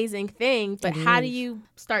amazing thing, but how do you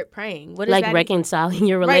start praying? What is like that? Reconciling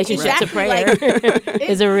your relationship to prayer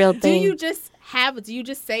is a real thing. Do you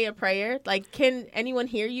just say a prayer? Like, can anyone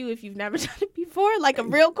hear you if you've never done it before? Like a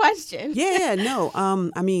real question. Yeah, no.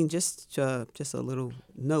 I mean, just a little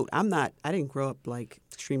note. I didn't grow up like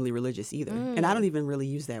extremely religious either. And I don't even really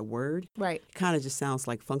use that word. Right. It kind of just sounds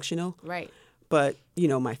like functional. Right. But,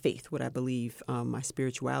 my faith, what I believe, my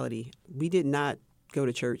spirituality, we did not go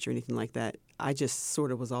to church or anything like that. I just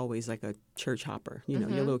sort of was always like a church hopper. You're a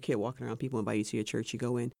little kid walking around, people invite you to your church, you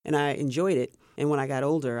go in. And I enjoyed it. And when I got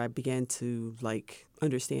older, I began to like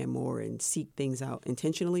understand more and seek things out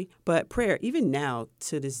intentionally. But prayer, even now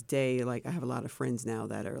to this day, like I have a lot of friends now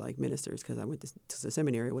that are like ministers, because I went to the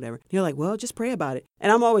seminary or whatever. They're like, well, just pray about it.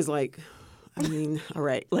 And I'm always like, I mean, all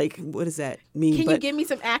right, like what does that mean? Can you give me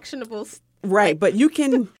some actionables? Right, but you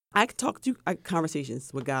can... I talk to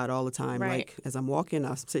conversations with God all the time. Right. Like as I'm walking,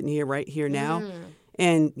 I'm sitting here right here now.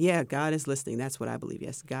 And yeah, God is listening. That's what I believe.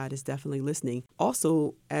 Yes, God is definitely listening.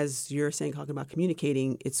 Also, as you're saying, talking about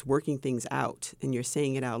communicating, it's working things out and you're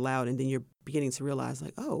saying it out loud. And then you're beginning to realize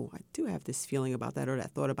like, oh, I do have this feeling about that, or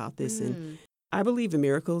that thought about this. And I believe in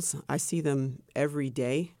miracles. I see them every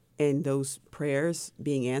day. And those prayers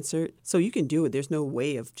being answered. So you can do it. There's no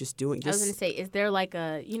way of just doing it. I was going to say, is there like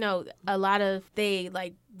a lot of, they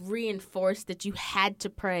like reinforce that you had to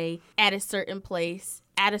pray at a certain place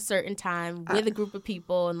at a certain time with a group of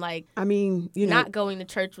people, and like, I mean, not going to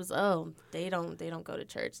church was, they don't go to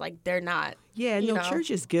church. Like they're not. Yeah,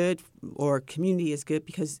 church is good, or community is good,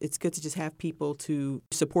 because it's good to just have people to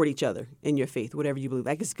support each other in your faith, whatever you believe.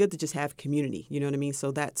 Like it's good to just have community. You know what I mean?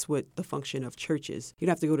 So that's what the function of church is. You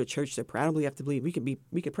don't have to go to church to pray. I don't believe you have to believe.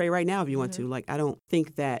 We could pray right now if you want to. Like I don't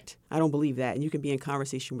believe that. And you can be in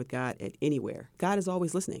conversation with God at anywhere. God is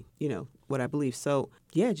always listening. What I believe. So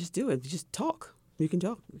yeah, just do it. Just talk. You can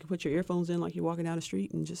talk. You can put your earphones in like you're walking down the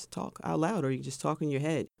street and just talk out loud, or you can just talk in your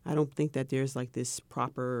head. I don't think that there's like this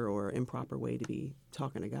proper or improper way to be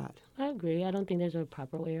talking to God. I agree. I don't think there's a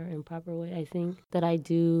proper way or improper way. I think that I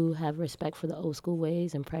do have respect for the old school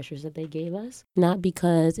ways and pressures that they gave us. Not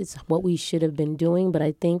because it's what we should have been doing, but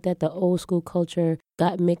I think that the old school culture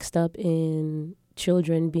got mixed up in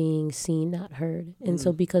children being seen, not heard. And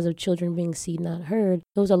so because of children being seen, not heard,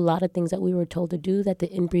 there was a lot of things that we were told to do that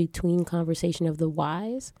the in-between conversation of the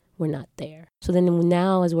whys we're not there. So then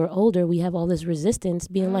now as we're older, we have all this resistance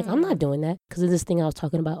being like, I'm not doing that because of this thing I was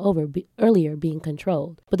talking about earlier, being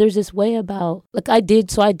controlled. But there's this way about, like I did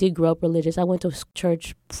grow up religious. I went to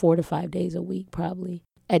church 4 to 5 days a week probably.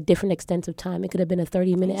 At different extents of time. It could have been a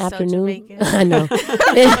 30-minute afternoon. I know.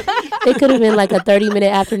 It could have been like a 30-minute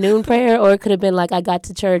afternoon prayer, or it could have been like I got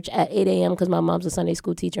to church at 8 a.m. because my mom's a Sunday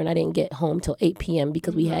school teacher and I didn't get home till 8 p.m.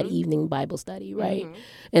 because we had evening Bible study, right?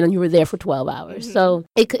 And you were there for 12 hours. So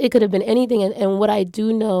it could have been anything. And what I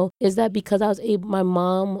do know is that because I was able, my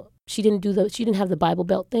mom, she didn't have the Bible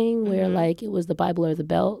belt thing where like it was the Bible or the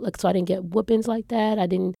belt. Like, so I didn't get whoopings like that. I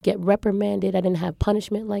didn't get reprimanded. I didn't have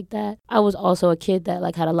punishment like that. I was also a kid that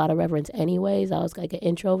like had a lot of reverence anyways. I was like an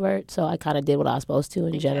introvert. So I kind of did what I was supposed to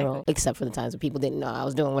in general, except for the times when people didn't know I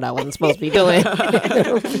was doing what I wasn't supposed to be doing,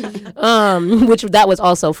 which that was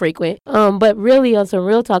also frequent. But really on some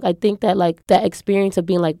real talk, I think that like that experience of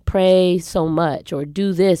being like pray so much or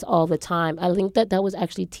do this all the time, I think that was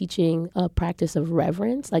actually teaching a practice of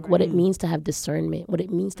reverence, like what it means to have discernment, what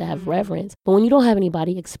it means to have reverence. But when you don't have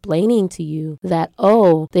anybody explaining to you that,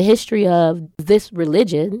 oh, the history of this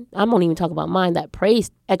religion, I won't even talk about mine, that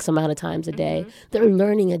prays X amount of times a day, they're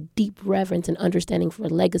learning a deep reverence and understanding for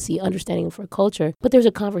legacy, understanding for culture. But there's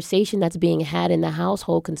a conversation that's being had in the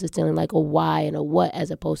household consistently, like a why and a what,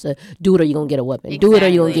 as opposed to do it or you're going to get a whipping, do it or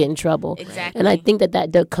you're going to get in trouble. Exactly. And I think that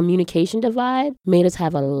the communication divide made us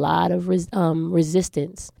have a lot of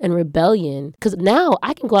resistance and rebellion, because now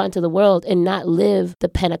I can go out into the world and not live the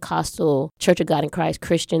Pentecostal Church of God in Christ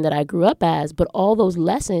Christian that I grew up as, but all those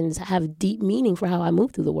lessons have deep meaning for how I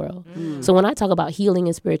move through the world. So when I talk about healing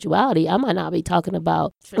and spirituality, I might not be talking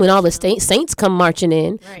about when all the saints come marching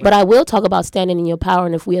in, but I will talk about standing in your power,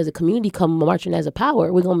 and if we as a community come marching as a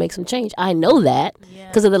power, we're going to make some change. I know that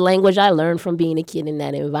because of the language I learned from being a kid in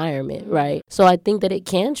that environment, right? So I think that it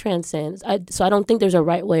can transcend. So I don't think there's a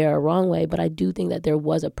right way or a wrong way, but I do think that there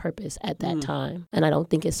was a purpose at that time, and I don't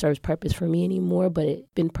think it serves purpose for me anymore, but it's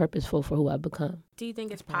been purposeful for who I've become. Do you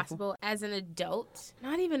think it's possible as an adult,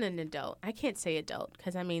 not even an adult, I can't say adult,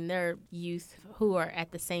 because I mean there are youth who are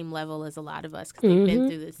at the same level as a lot of us because they've been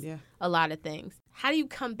through this, a lot of things. How do you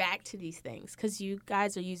come back to these things? Because you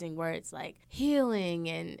guys are using words like healing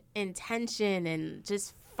and intention and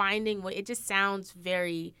just finding what, it just sounds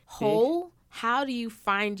very whole. How do you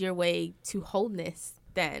find your way to wholeness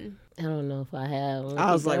then? I don't know if I have.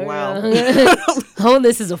 I was like, wow.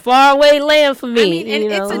 Wholeness is a faraway land for me. I mean,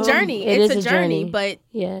 and it's a journey. It's a journey, but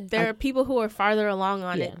there are people who are farther along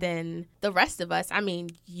on it than the rest of us. I mean,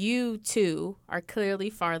 you two are clearly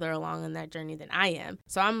farther along on that journey than I am.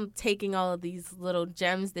 So I'm taking all of these little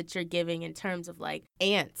gems that you're giving in terms of like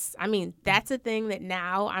ants. I mean, that's a thing that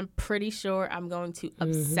now I'm pretty sure I'm going to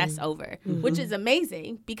obsess over, which is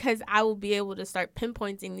amazing because I will be able to start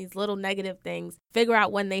pinpointing these little negative things, figure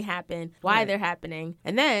out when they happen, why they're happening,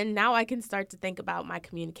 and then now I can start to think about my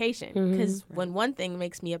communication, because when one thing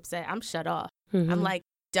makes me upset, I'm shut off. I'm like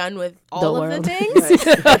done with all of the things.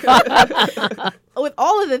 With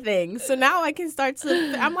all of the things. So now I can start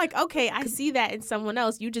to, I'm like, okay, I see that in someone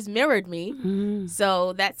else. You just mirrored me.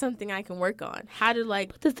 So that's something I can work on. How do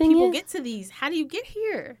people get to these? How do you get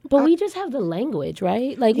here? But we just have the language,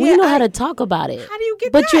 right? Like we know how to talk about it. How do you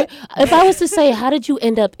get that? If I was to say, how did you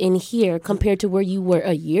end up in here compared to where you were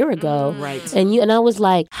a year ago? Right. And I was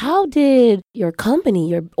like, how did your company,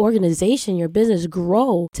 your organization, your business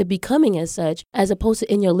grow to becoming as such, as opposed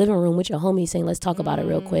to in your living room with your homies saying, let's talk about it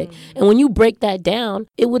real quick. And when you break that down,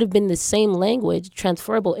 it would have been the same language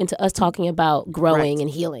transferable into us talking about growing and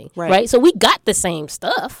healing, right? So we got the same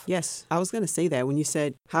stuff. Yes, I was going to say that when you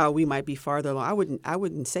said how we might be farther along. I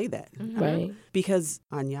wouldn't say that, right? Because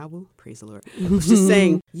Anyawu, praise the Lord, I was just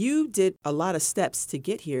saying you did a lot of steps to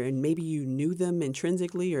get here, and maybe you knew them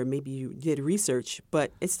intrinsically, or maybe you did research,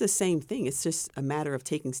 but it's the same thing. It's just a matter of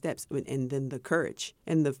taking steps, and then the courage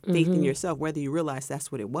and the faith in yourself, whether you realize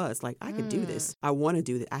that's what it was. Like, I could do this. I want to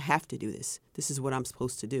do this. I have to do this. This is what I'm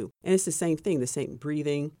supposed to do. And it's the same thing, the same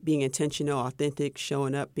breathing, being intentional, authentic,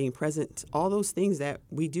 showing up, being present, all those things that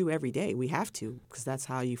we do every day. We have to, because that's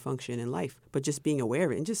how you function in life. But just being aware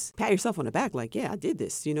of it and just pat yourself on the back like, yeah, I did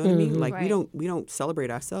this. You know what I mean? Like, we don't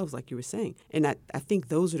celebrate ourselves like you were saying. And I think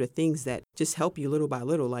those are the things that just help you little by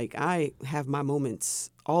little. Like, I have my moments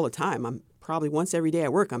all the time. I'm probably once every day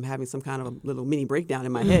at work, I'm having some kind of a little mini breakdown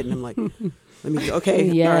in my head. And I'm like, all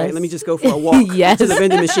right, let me just go for a walk to the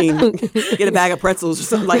vending machine, get a bag of pretzels or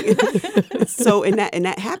something like. So, and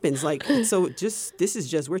that happens. Like, so this is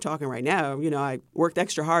just, we're talking right now. I worked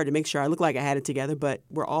extra hard to make sure I look like I had it together, but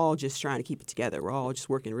we're all just trying to keep it together. We're all just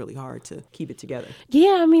working really hard to keep it together.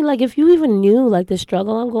 Yeah, I mean, like, if you even knew, like, the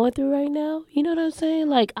struggle I'm going through right now, you know what I'm saying?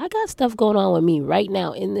 Like, I got stuff going on with me right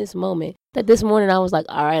now in this moment. That this morning I was like,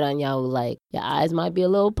 all right, Anyanwu, like, your eyes might be a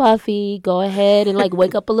little puffy. Go ahead and, like,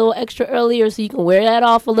 wake up a little extra earlier so you can wear that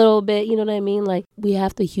off a little bit. You know what I mean? Like, we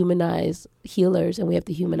have to humanize healers and we have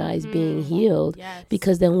to humanize being healed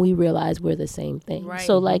because then we realize we're the same thing. Right.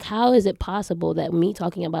 So, like, how is it possible that me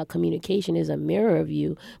talking about communication is a mirror of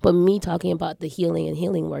you, but me talking about the healing and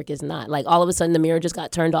healing work is not? Like, all of a sudden the mirror just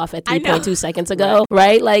got turned off at 3.2 seconds ago,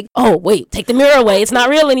 right? Like, oh, wait, take the mirror away. It's not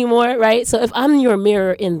real anymore, right? So if I'm your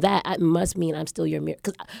mirror in that, I must mean I'm still your mirror.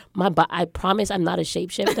 Because I promise I'm not a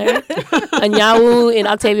shapeshifter. Anyanwu and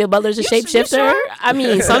Octavia Butler's a shapeshifter. Sure? I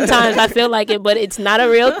mean, sometimes I feel like it, but it's not a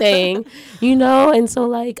real thing, And so,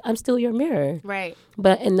 like, I'm still your mirror. Right.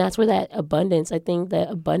 And that's where that abundance, I think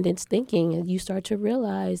that abundance thinking, you start to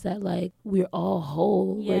realize that, like, we're all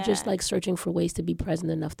whole. Yeah. We're just, like, searching for ways to be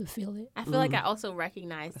present enough to feel it. I feel like I also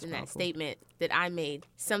recognized in that statement that I made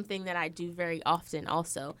something that I do very often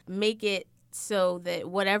also. Make it so that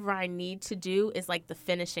whatever I need to do is like the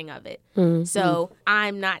finishing of it. Mm-hmm. So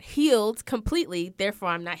I'm not healed completely, therefore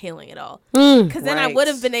I'm not healing at all. Because then I would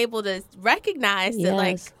have been able to recognize that,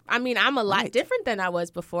 like, I mean, I'm a lot different than I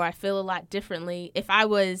was before. I feel a lot differently. If I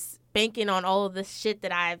was banking on all of this shit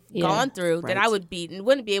that I've gone through, that I wouldn't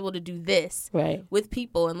be able to do this with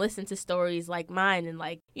people and listen to stories like mine and,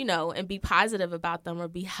 like, and be positive about them or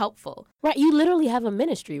be helpful. Right. You literally have a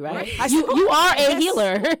ministry, right? You are a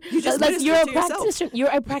healer. You're a practitioner. You're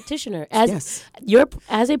a practitioner.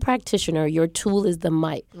 As a practitioner, your tool is the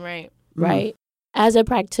mic. Right. Right. As a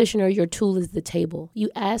practitioner, your tool is the table. You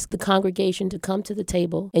ask the congregation to come to the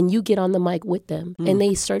table and you get on the mic with them and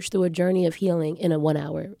they search through a journey of healing in a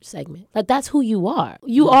 1-hour segment. Like, that's who you are.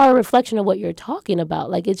 You are a reflection of what you're talking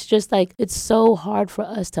about. Like, it's just like, it's so hard for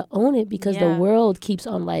us to own it because the world keeps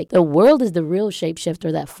on, like, the world is the real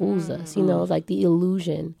shapeshifter that fools us, like the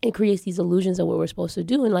illusion. It creates these illusions of what we're supposed to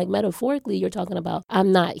do. And, like, metaphorically, you're talking about,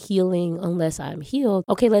 I'm not healing unless I'm healed.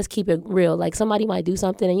 Okay, let's keep it real. Like, somebody might do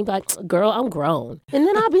something and you be like, girl, I'm grown. And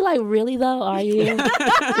then I'll be like, really though? Are you?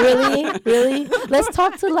 Really? Let's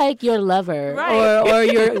talk to, like, your lover or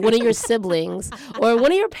your one of your siblings or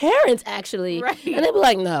one of your parents, actually. Right. And they'll be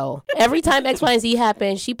like, no. Every time X, Y, and Z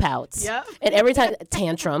happens, she pouts. Yep. And every time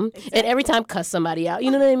tantrum. Exactly. And every time cuss somebody out. You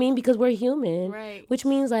know what I mean? Because we're human. Right. Which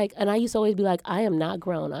means, like, and I used to always be like, I am not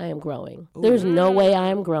grown. I am growing. Ooh. There's no way I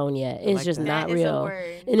am grown yet. It's like just not real.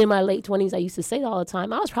 And in my late 20s, I used to say it all the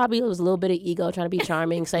time. It was a little bit of ego, trying to be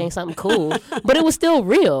charming, saying something cool. But it was still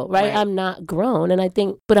real, right? I'm not grown. And I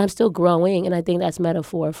think, but I'm still growing. And I think that's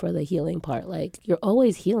metaphor for the healing part. Like, you're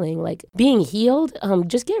always healing. Like, being healed,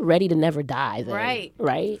 just get ready to never die then.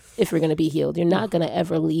 Right? If you're going to be healed, you're not going to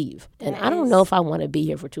ever leave. And I don't know if I want to be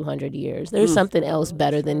here for 200 years. There's something else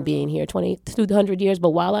better than being here 200 years.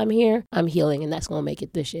 But while I'm here, I'm healing. And that's going to make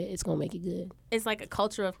it this shit. It's going to make it good. It's like a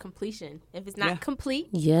culture of completion. If it's not complete,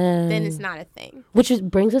 then it's not a thing. Which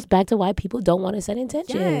brings us back to why people don't want to set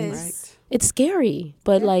intentions. Yes. Right. It's scary,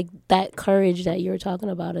 but like that courage that you're talking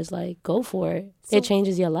about is like, go for it. So it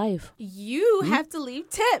changes your life. You have to leave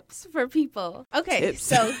tips for people. Okay, tips.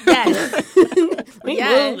 So yes. What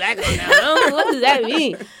does that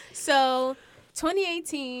mean? So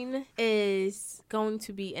 2018 is going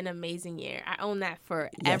to be an amazing year. I own that for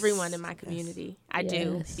everyone in my community. I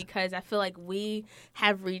do, because I feel like we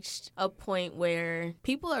have reached a point where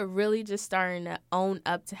people are really just starting to own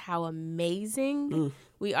up to how amazing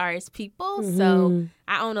we are as people. So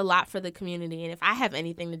I own a lot for the community, and if I have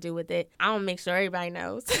anything to do with it, I want to make sure everybody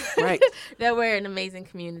knows that we're an amazing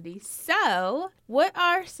community. So what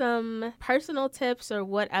are some personal tips or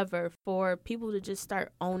whatever for people to just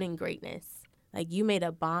start owning greatness? Like, you made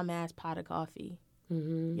a bomb-ass pot of coffee.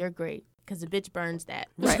 You're great. Because the bitch burns that.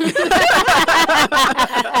 Right.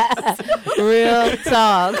 Real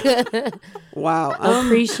talk. Wow.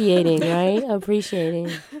 Appreciating, right?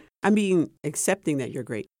 Appreciating. I mean, accepting that you're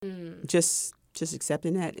great. Just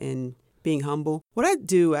accepting that and being humble. What I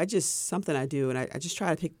do, something I do, and I just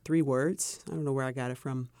try to pick 3 words. I don't know where I got it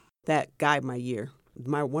from. That guide my year.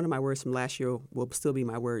 One of my words from last year will still be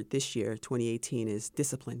my word this year, 2018, is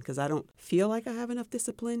discipline, because I don't feel like I have enough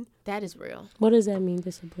discipline. That is real. What does that mean,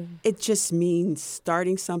 discipline? It just means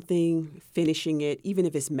starting something, finishing it, even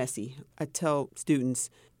if it's messy. I tell students,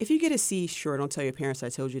 if you get a C, sure, don't tell your parents I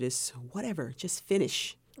told you this, whatever, just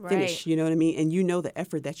finish. finish. You know what I mean? And you know the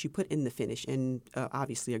effort that you put in the finish. And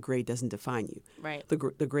obviously, a grade doesn't define you. Right. The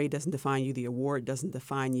grade doesn't define you. The award doesn't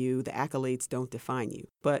define you. The accolades don't define you.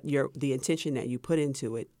 But the intention that you put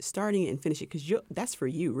into it, starting it and finishing it, because that's for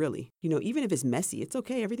you, really. You know, even if it's messy, it's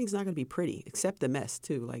okay. Everything's not going to be pretty, except the mess,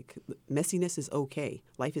 too. Like, messiness is okay.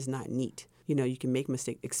 Life is not neat. You know, you can make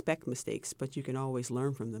mistakes, expect mistakes, but you can always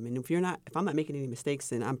learn from them. And if I'm not making any mistakes,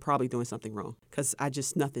 then I'm probably doing something wrong, because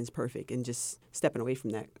nothing's perfect, and just stepping away from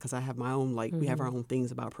that, because I have my own, like, we have our own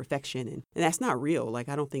things about perfection, and that's not real. Like,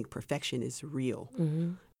 I don't think perfection is real.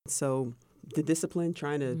 So the discipline,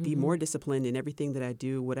 trying to be more disciplined in everything that I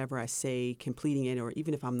do, whatever I say, completing it, or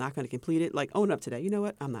even if I'm not going to complete it, like, own up to that. You know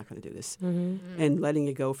what? I'm not going to do this. And letting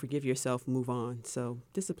it go, forgive yourself, move on. So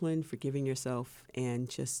discipline, forgiving yourself, and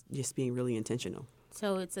just being really intentional.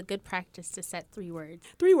 So it's a good practice to set 3 words.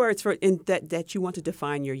 3 words that you want to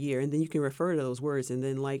define your year, and then you can refer to those words, and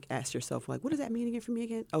then, like, ask yourself, like, what does that mean again for me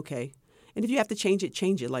again? Okay. And if you have to change it,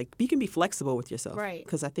 change it. Like, you can be flexible with yourself. Right.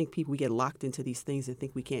 Because I think we get locked into these things and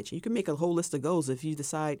think we can't. You can make a whole list of goals if you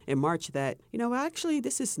decide in March that, you know, actually,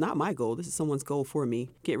 this is not my goal. This is someone's goal for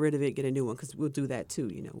me. Get rid of it, get a new one, because we'll do that too.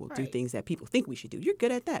 You know, we'll do things that people think we should do. You're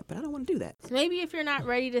good at that, but I don't want to do that. So maybe if you're not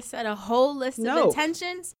ready to set a whole list of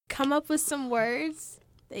intentions, come up with some words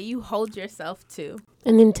that you hold yourself to.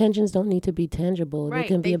 And intentions don't need to be tangible. Right, they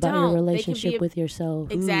can be about your relationship with yourself.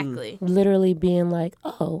 Exactly. Literally being like,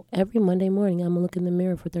 oh, every Monday morning I'm gonna look in the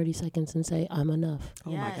mirror for 30 seconds and say, I'm enough.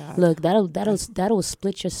 Oh my God. Look, that'll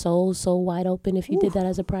split your soul so wide open if you did that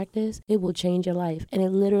as a practice. It will change your life. And it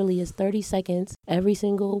literally is 30 seconds every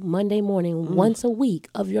single Monday morning, once a week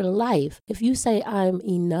of your life. If you say I'm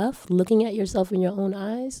enough, looking at yourself in your own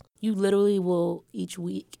eyes, you literally will each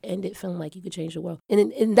week end it feeling like you could change the world.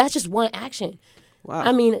 And that's just one action. Wow.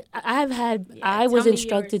 I mean, I was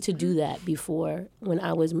instructed to do that before when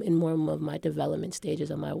I was in more of my development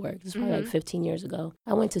stages of my work. This was probably like 15 years ago.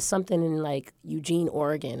 I went to something in like Eugene,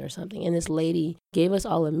 Oregon or something. And this lady gave us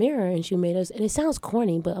all a mirror and she made us, and it sounds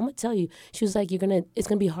corny, but I'm going to tell you, she was like, it's going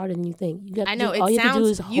to be harder than you think. I know, all you have to do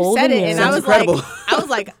is you hold said the it mirror. and I was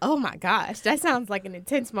like, oh my gosh, that sounds like an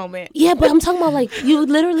intense moment. Yeah, but I'm talking about like, you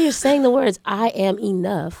literally are saying the words, I am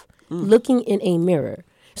enough, looking in a mirror.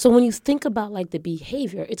 So when you think about like the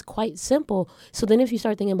behavior, it's quite simple. So then if you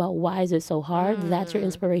start thinking about why is it so hard, that's your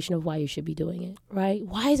inspiration of why you should be doing it, right?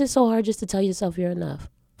 Why is it so hard just to tell yourself you're enough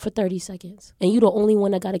for 30 seconds? And you're the only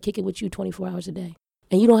one that got to kick it with you 24 hours a day.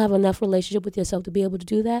 And you don't have enough relationship with yourself to be able to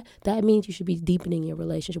do that, that means you should be deepening your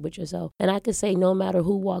relationship with yourself. And I could say no matter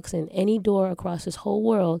who walks in any door across this whole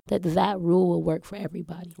world, that rule will work for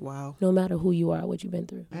everybody. Wow. No matter who you are, what you've been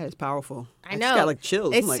through. That is powerful. I know. just got like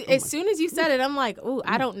chills. As soon as you said it, I'm like, ooh,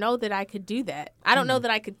 I don't know that I could do that. I don't know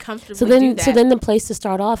that I could comfortably do that. So then the place to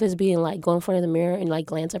start off is being like, go in front of the mirror and like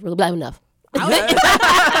glance up, really, enough.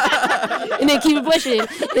 And then keep it pushing.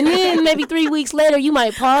 And then maybe 3 weeks later, you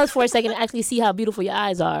might pause for a second and actually see how beautiful your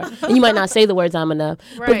eyes are. And you might not say the words, I'm enough.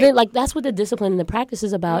 Right. But then, like, that's what the discipline and the practice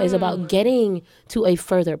is about getting to a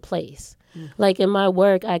further place. Like in my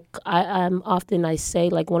work, I say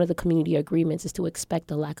like one of the community agreements is to expect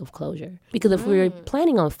a lack of closure. Because if we're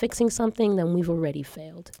planning on fixing something, then we've already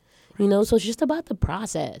failed. You know, so it's just about the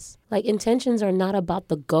process. Like intentions are not about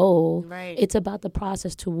the goal. Right. It's about the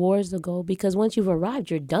process towards the goal, because once you've arrived,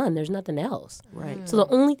 you're done. There's nothing else. Right. So the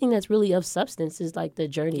only thing that's really of substance is like the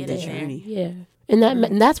journey. Get in there. Yeah.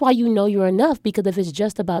 And that's why you know you're enough, because if it's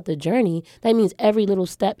just about the journey, that means every little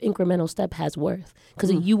step, incremental step has worth.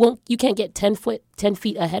 Because you can't get 10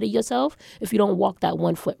 feet ahead of yourself if you don't walk that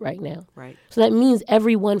 1 foot right now. Right. So that means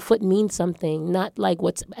every 1 foot means something, not like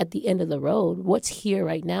what's at the end of the road. What's here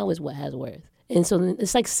right now is what has worth. And so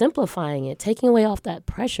it's like simplifying it, taking away off that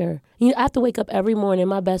pressure. You have to wake up every morning.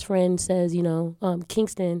 My best friend says,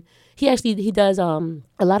 Kingston, he does a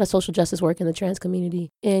lot of social justice work in the trans community.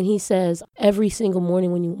 And he says every single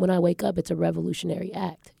morning when I wake up, it's a revolutionary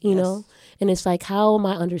act, you know? And it's like, how am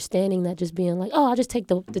I understanding that just being like, oh, I'll just take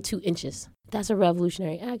the 2 inches. That's a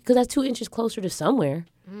revolutionary act, because that's 2 inches closer to somewhere.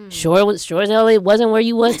 Sure as hell it wasn't where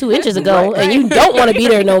you was 2 inches ago, and you don't want to be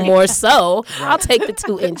there no more. So I'll take the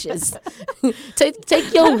 2 inches.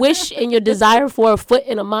 take your wish and your desire for a foot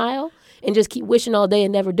in a mile, and just keep wishing all day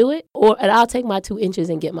and never do it. And I'll take my 2 inches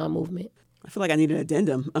and get my movement. I feel like I need an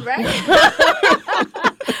addendum. Right.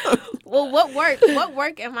 Well, what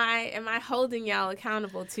work am I holding y'all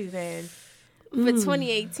accountable to then for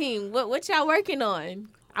 2018? What y'all working on?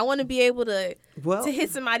 I want to be able to hit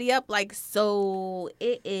somebody up like, so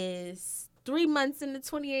it is 3 months into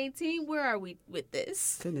 2018. Where are we with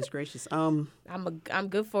this? Goodness gracious. I'm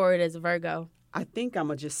good for it as a Virgo. I think I'm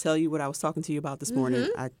gonna just tell you what I was talking to you about this morning.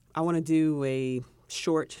 I want to do a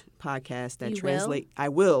short podcast that You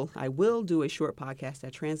will? I will do a short podcast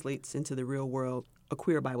that translates into the real world, a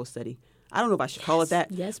queer Bible study. I don't know if I should call it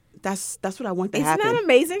that. Yes. That's what I want to Isn't happen. that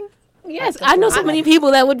amazing? Yes, I know so many people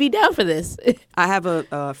that would be down for this. I have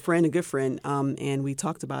a friend, a good friend, and we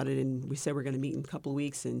talked about it, and we said we're going to meet in a couple of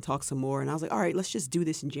weeks and talk some more. And I was like, all right, let's just do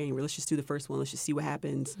this in January. Let's just do the first one. Let's just see what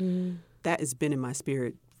happens. That has been in my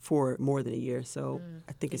spirit for more than a year. So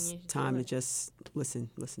I think it's time to just listen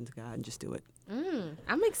to God and just do it.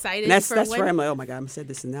 I'm excited. And that's for where I'm like, oh my God, I said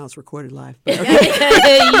this and now it's recorded live. But,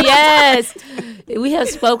 Yes. We have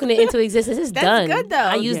spoken it into existence. It's That's done. good, though.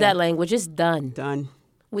 I use that language. It's done. done.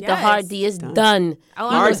 With Yes. the hard D, it's done. Oh,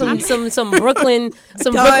 Hard I'm, D. Some Brooklyn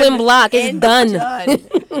block. It's done.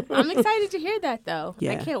 I'm excited to hear that, though. I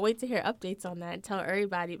Yeah. can't wait to hear updates on that and tell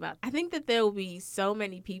everybody about it. I think that there will be so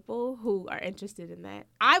many people who are interested in that.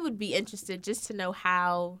 I would be interested just to know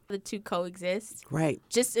how the two coexist, Right.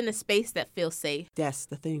 just in a space that feels safe. That's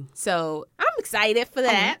the thing. So I'm excited for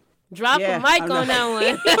that. Drop Yeah, a mic I know. on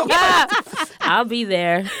that one. I'll be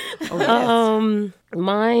there.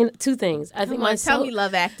 Mine, two things. I think Come on, my tell me,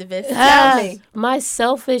 love activists. Tell me. my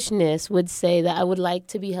selfishness would say that I would like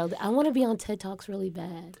to be held. I want to be on TED Talks really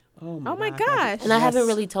bad. Oh my gosh. And I haven't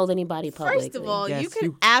really told anybody publicly. First of all, Yes, you could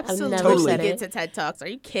you- absolutely I've never said get it. to TED Talks. Are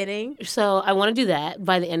you kidding? So I want to do that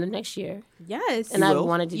by the end of next year. Yes. And You I will?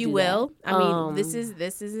 wanted to You do will. that. I mean, this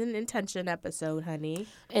is an intention episode, honey.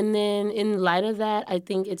 And then in light of that, I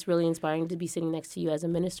think it's really inspiring to be sitting next to you as a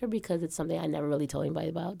minister because it's something I never really told anybody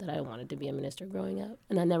about, that I wanted to be a minister growing up.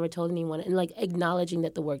 And I never told anyone. And like acknowledging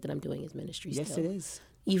that the work that I'm doing is ministry Yes, still. it is.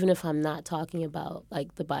 Even if I'm not talking about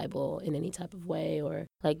like the Bible in any type of way or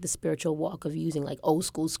like the spiritual walk of using like old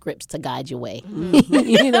school scripts to guide your way.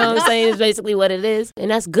 You know what I'm saying? It's basically what it is.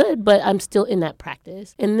 And that's good, but I'm still in that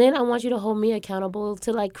practice. And then I want you to hold me accountable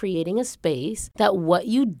to like creating a space that what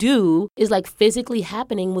you do is like physically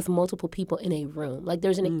happening with multiple people in a room. Like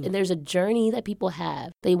there's a journey that people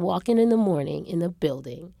have. They walk in the morning in the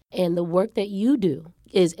building and the work that you do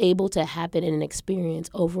is able to happen in an experience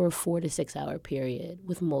over a 4 to 6 hour period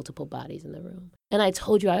with multiple bodies in the room. And I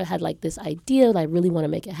told you I had like this idea that I really want to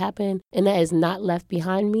make it happen, and that is not left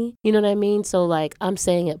behind me. You know what I mean? So like I'm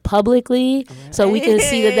saying it publicly so we can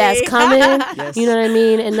see that that's coming. Yes. You know what I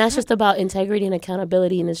mean? And that's just about integrity and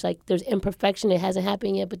accountability. And it's like there's imperfection. It hasn't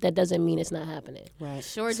happened yet, but that doesn't mean it's not happening. Right.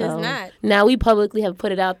 Sure So does not. now we publicly have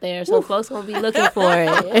put it out there, so folks won't be looking for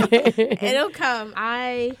it. It'll come.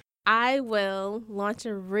 I will launch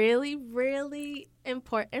a really, really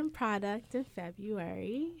important product in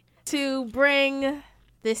February to bring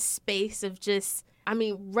this space of just, I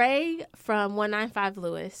mean, Ray from 195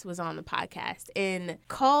 Lewis was on the podcast and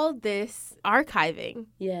called this archiving,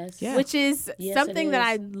 Yes. Yeah. which is Yes, something it that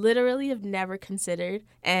I is. literally have never considered.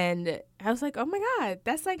 And I was like, oh my God,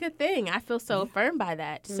 that's like a thing. I feel so affirmed by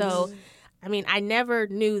that. So I mean, I never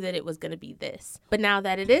knew that it was going to be this. But now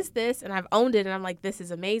that it is this and I've owned it and I'm like, this is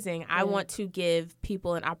amazing. I want to give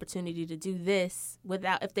people an opportunity to do this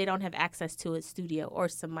without, if they don't have access to a studio or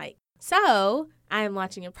some mic. So I am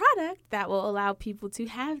launching a product that will allow people to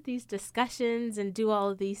have these discussions and do all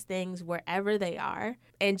of these things wherever they are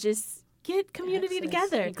and just get community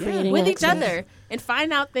together Creating with each access. other and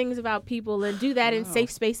find out things about people and do that in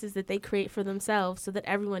safe spaces that they create for themselves so that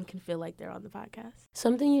everyone can feel like they're on the podcast.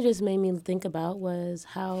 Something you just made me think about was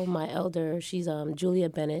how my elder, she's Julia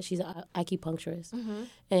Bennett, she's an acupuncturist.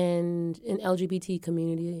 And in LGBT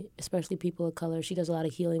community, especially people of color, she does a lot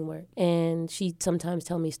of healing work. And she sometimes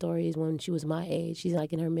tell me stories when she was my age. She's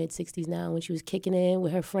like in her mid-60s now, when she was kicking it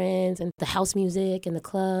with her friends and the house music and the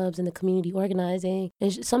clubs and the community organizing.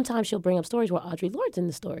 And sometimes she'll bring up stories where Audre Lorde's in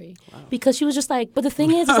the story. Because she was just like, but the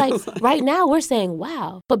thing is like, right now we're saying,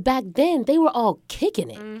 wow. But back then, they were all kicking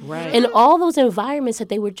it. Right. And all those environments that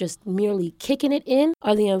they were just merely kicking it in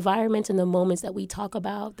are the environments and the moments that we talk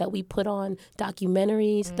about, that we put on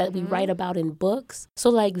documentaries, that we write about in books. So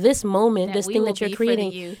like this moment, That this we thing will that you're be for the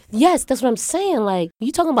creating. youth. Yes, that's what I'm saying. Like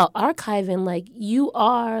you talking about archiving, like you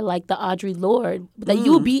are like the Audre Lorde, that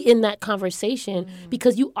you will be in that conversation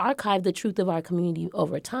because you archive the truth of our community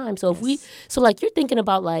over time. So if so like you're thinking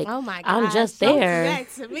about like, Oh my God. I'm just there.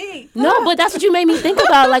 Back to me. No, but that's what you made me think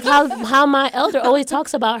about, like how my elder always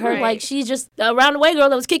talks about her, Right. like she's just a round-the-way girl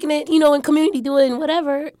that was kicking it, you know, in community doing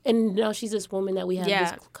whatever, and now she's this woman that we have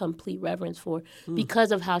Yeah. this complete reverence for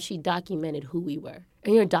because of how she documented who we were,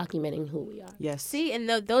 and you're documenting who we are. Yes. See, and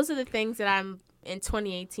those are the things that in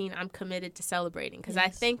 2018, I'm committed to celebrating because I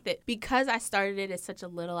think that because I started it as such a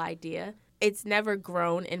little idea, it's never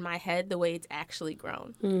grown in my head the way it's actually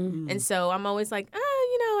grown. And so I'm always like,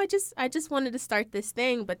 I just wanted to start this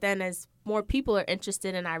thing. But then as more people are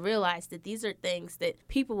interested, and I realized that these are things that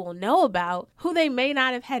people will know about who they may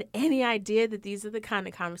not have had any idea that these are the kind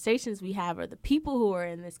of conversations we have, or the people who are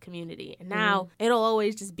in this community. And now it'll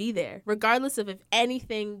always just be there. Regardless of if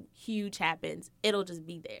anything huge happens, it'll just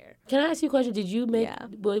be there. Can I ask you a question? Did you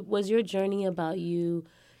was your journey about you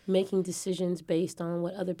making decisions based on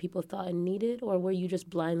what other people thought and needed, or were you just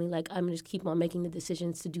blindly like, I'm gonna just keep on making the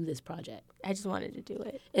decisions to do this project? I just wanted to do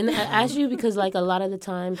it. And I ask you because like a lot of the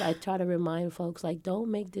times I try to remind folks, like, don't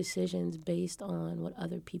make decisions based on what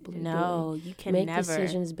other people are doing. No, you can make never.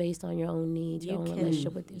 decisions based on your own needs, your own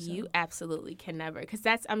relationship with yourself. You absolutely can never, because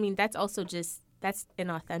that's also just, that's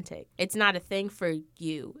inauthentic. It's not a thing for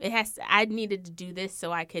you. I needed to do this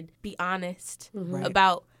so I could be honest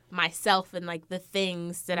about myself and like the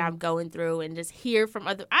things that I'm going through, and just hear from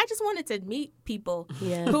other. I just wanted to meet people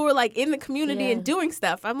who were like in the community and doing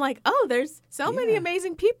stuff. I'm like, oh, there's so many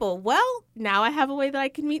amazing people. Well, now I have a way that I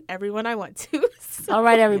can meet everyone I want to. So. All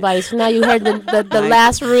right, everybody. So now you heard the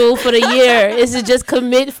last rule for the year is to just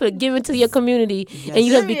commit for giving to your community, and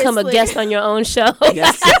you have become a guest on your own show.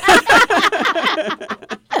 Yes.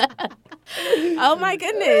 Oh my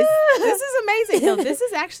goodness, this is amazing. No, this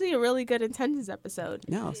is actually a really good intentions episode.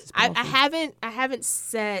 No, this is I haven't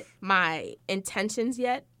set my intentions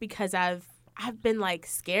yet, because I've been like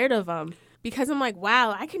scared of them, because I'm like,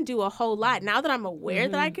 wow, I can do a whole lot. Now that I'm aware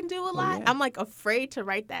that I can do a lot, I'm like afraid to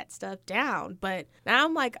write that stuff down. But now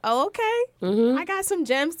I'm like, oh, okay, I got some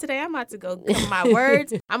gems today. I'm about to go cover my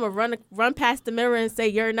words. I'm going to run past the mirror and say,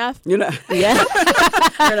 you're enough. You're not. Yeah.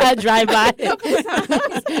 Drive-by.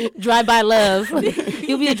 Drive-by love.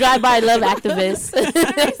 You'll be a drive-by love activist.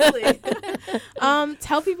 Seriously.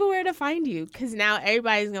 Tell people where to find you, because now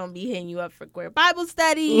everybody's going to be hitting you up for queer Bible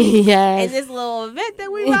study and this little event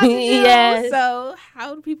that we're about to do. So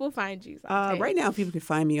how do people find you? Right now, people can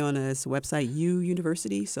find me on this website, U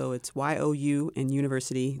University. So it's YOU and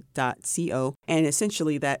university.co. And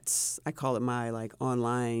essentially I call it my like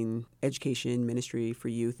online education ministry for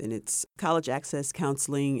youth. And it's college access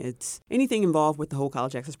counseling. It's anything involved with the whole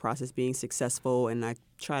college access process being successful. And I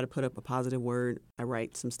try to put up a positive word. I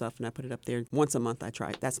write some stuff and I put it up there once a month. I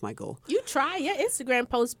try. That's my goal. You try. Your Instagram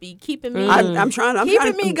posts be keeping me. I'm trying.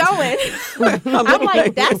 Keeping me going. I'm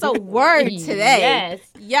like, that's a word today.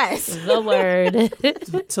 Yes. The word.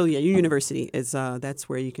 So yeah, U University is that's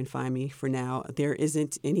where you can find me for now. There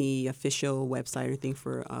isn't any official website or anything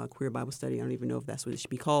for queer Bible study. I don't even know if that's what it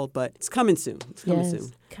should be called, but it's coming soon. It's coming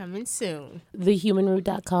soon. Coming soon.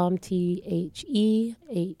 TheHumanRoot.com,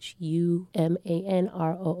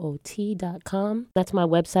 TheHumanRoot.com. That's my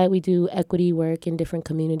website. We do equity work in different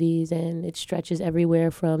communities, and it stretches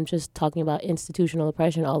everywhere from just talking about institutional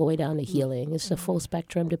oppression all the way down to healing. It's a full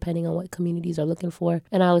spectrum depending on what communities are looking for.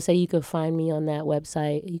 And I would say you can find me on that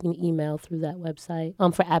website. You can email through that website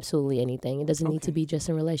for absolutely anything. It doesn't need to be just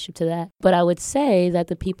in relationship to that. But I would say that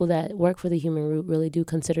the people that work for the Human Root really do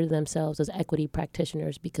consider themselves as equity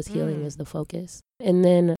practitioners, because healing is the focus. And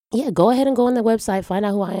then, go ahead and go on the website, find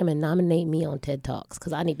out who I am, and nominate me on TED Talks,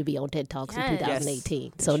 because I need to be on TED Talks in 2018.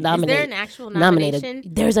 Yes. So nominate. Is there an actual nomination?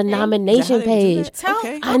 There's a nomination page.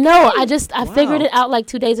 I know. I figured it out like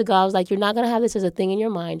 2 days ago. I was like, you're not going to have this as a thing in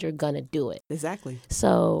your mind. You're going to do it. Exactly.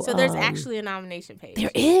 So there's actually a nomination page.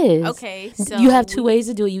 There is. Okay. So you have 2 ways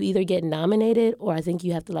to do it. You either get nominated, or I think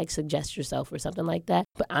you have to like suggest yourself or something like that.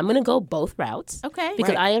 But I'm going to go both routes. Okay.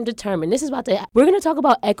 Because I am determined. We're going to talk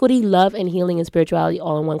about equity, love, and healing and spirituality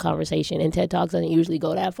all in one conversation. And TED Talks doesn't usually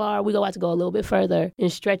go that far. We have to go a little bit further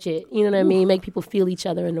and stretch it. You know what I mean? Make people feel each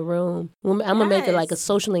other in the room. I'm going to make it like a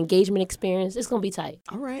social engagement experience. It's going to be tight.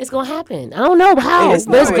 All right. It's going to happen. I don't know how, but it's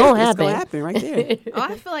going to happen. It's going to happen right there.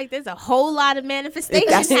 I feel like there's a whole lot of manifestation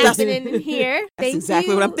happening in here. That's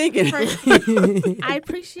exactly what I'm thinking. I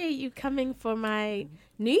appreciate you coming for my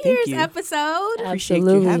New Year's episode. Appreciate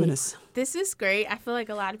you having us. This is great. I feel like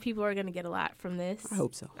a lot of people are going to get a lot from this. I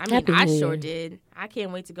hope so. I mean, I sure did. I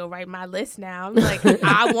can't wait to go write my list now. I'm like,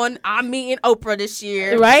 I'm meeting Oprah this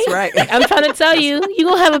year. Right? Right. I'm trying to tell you, you're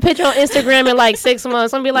going to have a picture on Instagram in like 6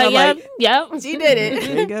 months. I'm going to be like, yep. She did it.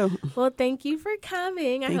 There you go. Well, thank you for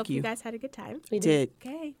coming. I hope you guys had a good time. We did.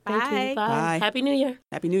 Okay. Bye. Bye. Happy New Year.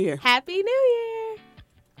 Happy New Year. Happy New Year.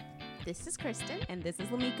 This is Kristen. And this is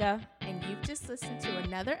Lamika. And you've just listened to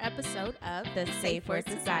another episode of the Safe Word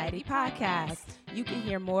Society podcast. You can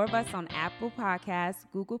hear more of us on Apple Podcasts,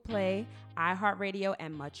 Google Play, iHeartRadio,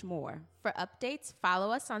 and much more. For updates,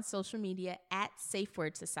 follow us on social media at Safe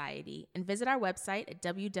Word Society and visit our website at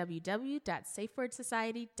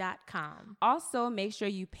www.safewordsociety.com. Also, make sure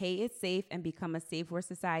you pay it safe and become a Safe Word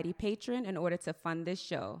Society patron in order to fund this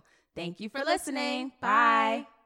show. Thank you for listening. Bye.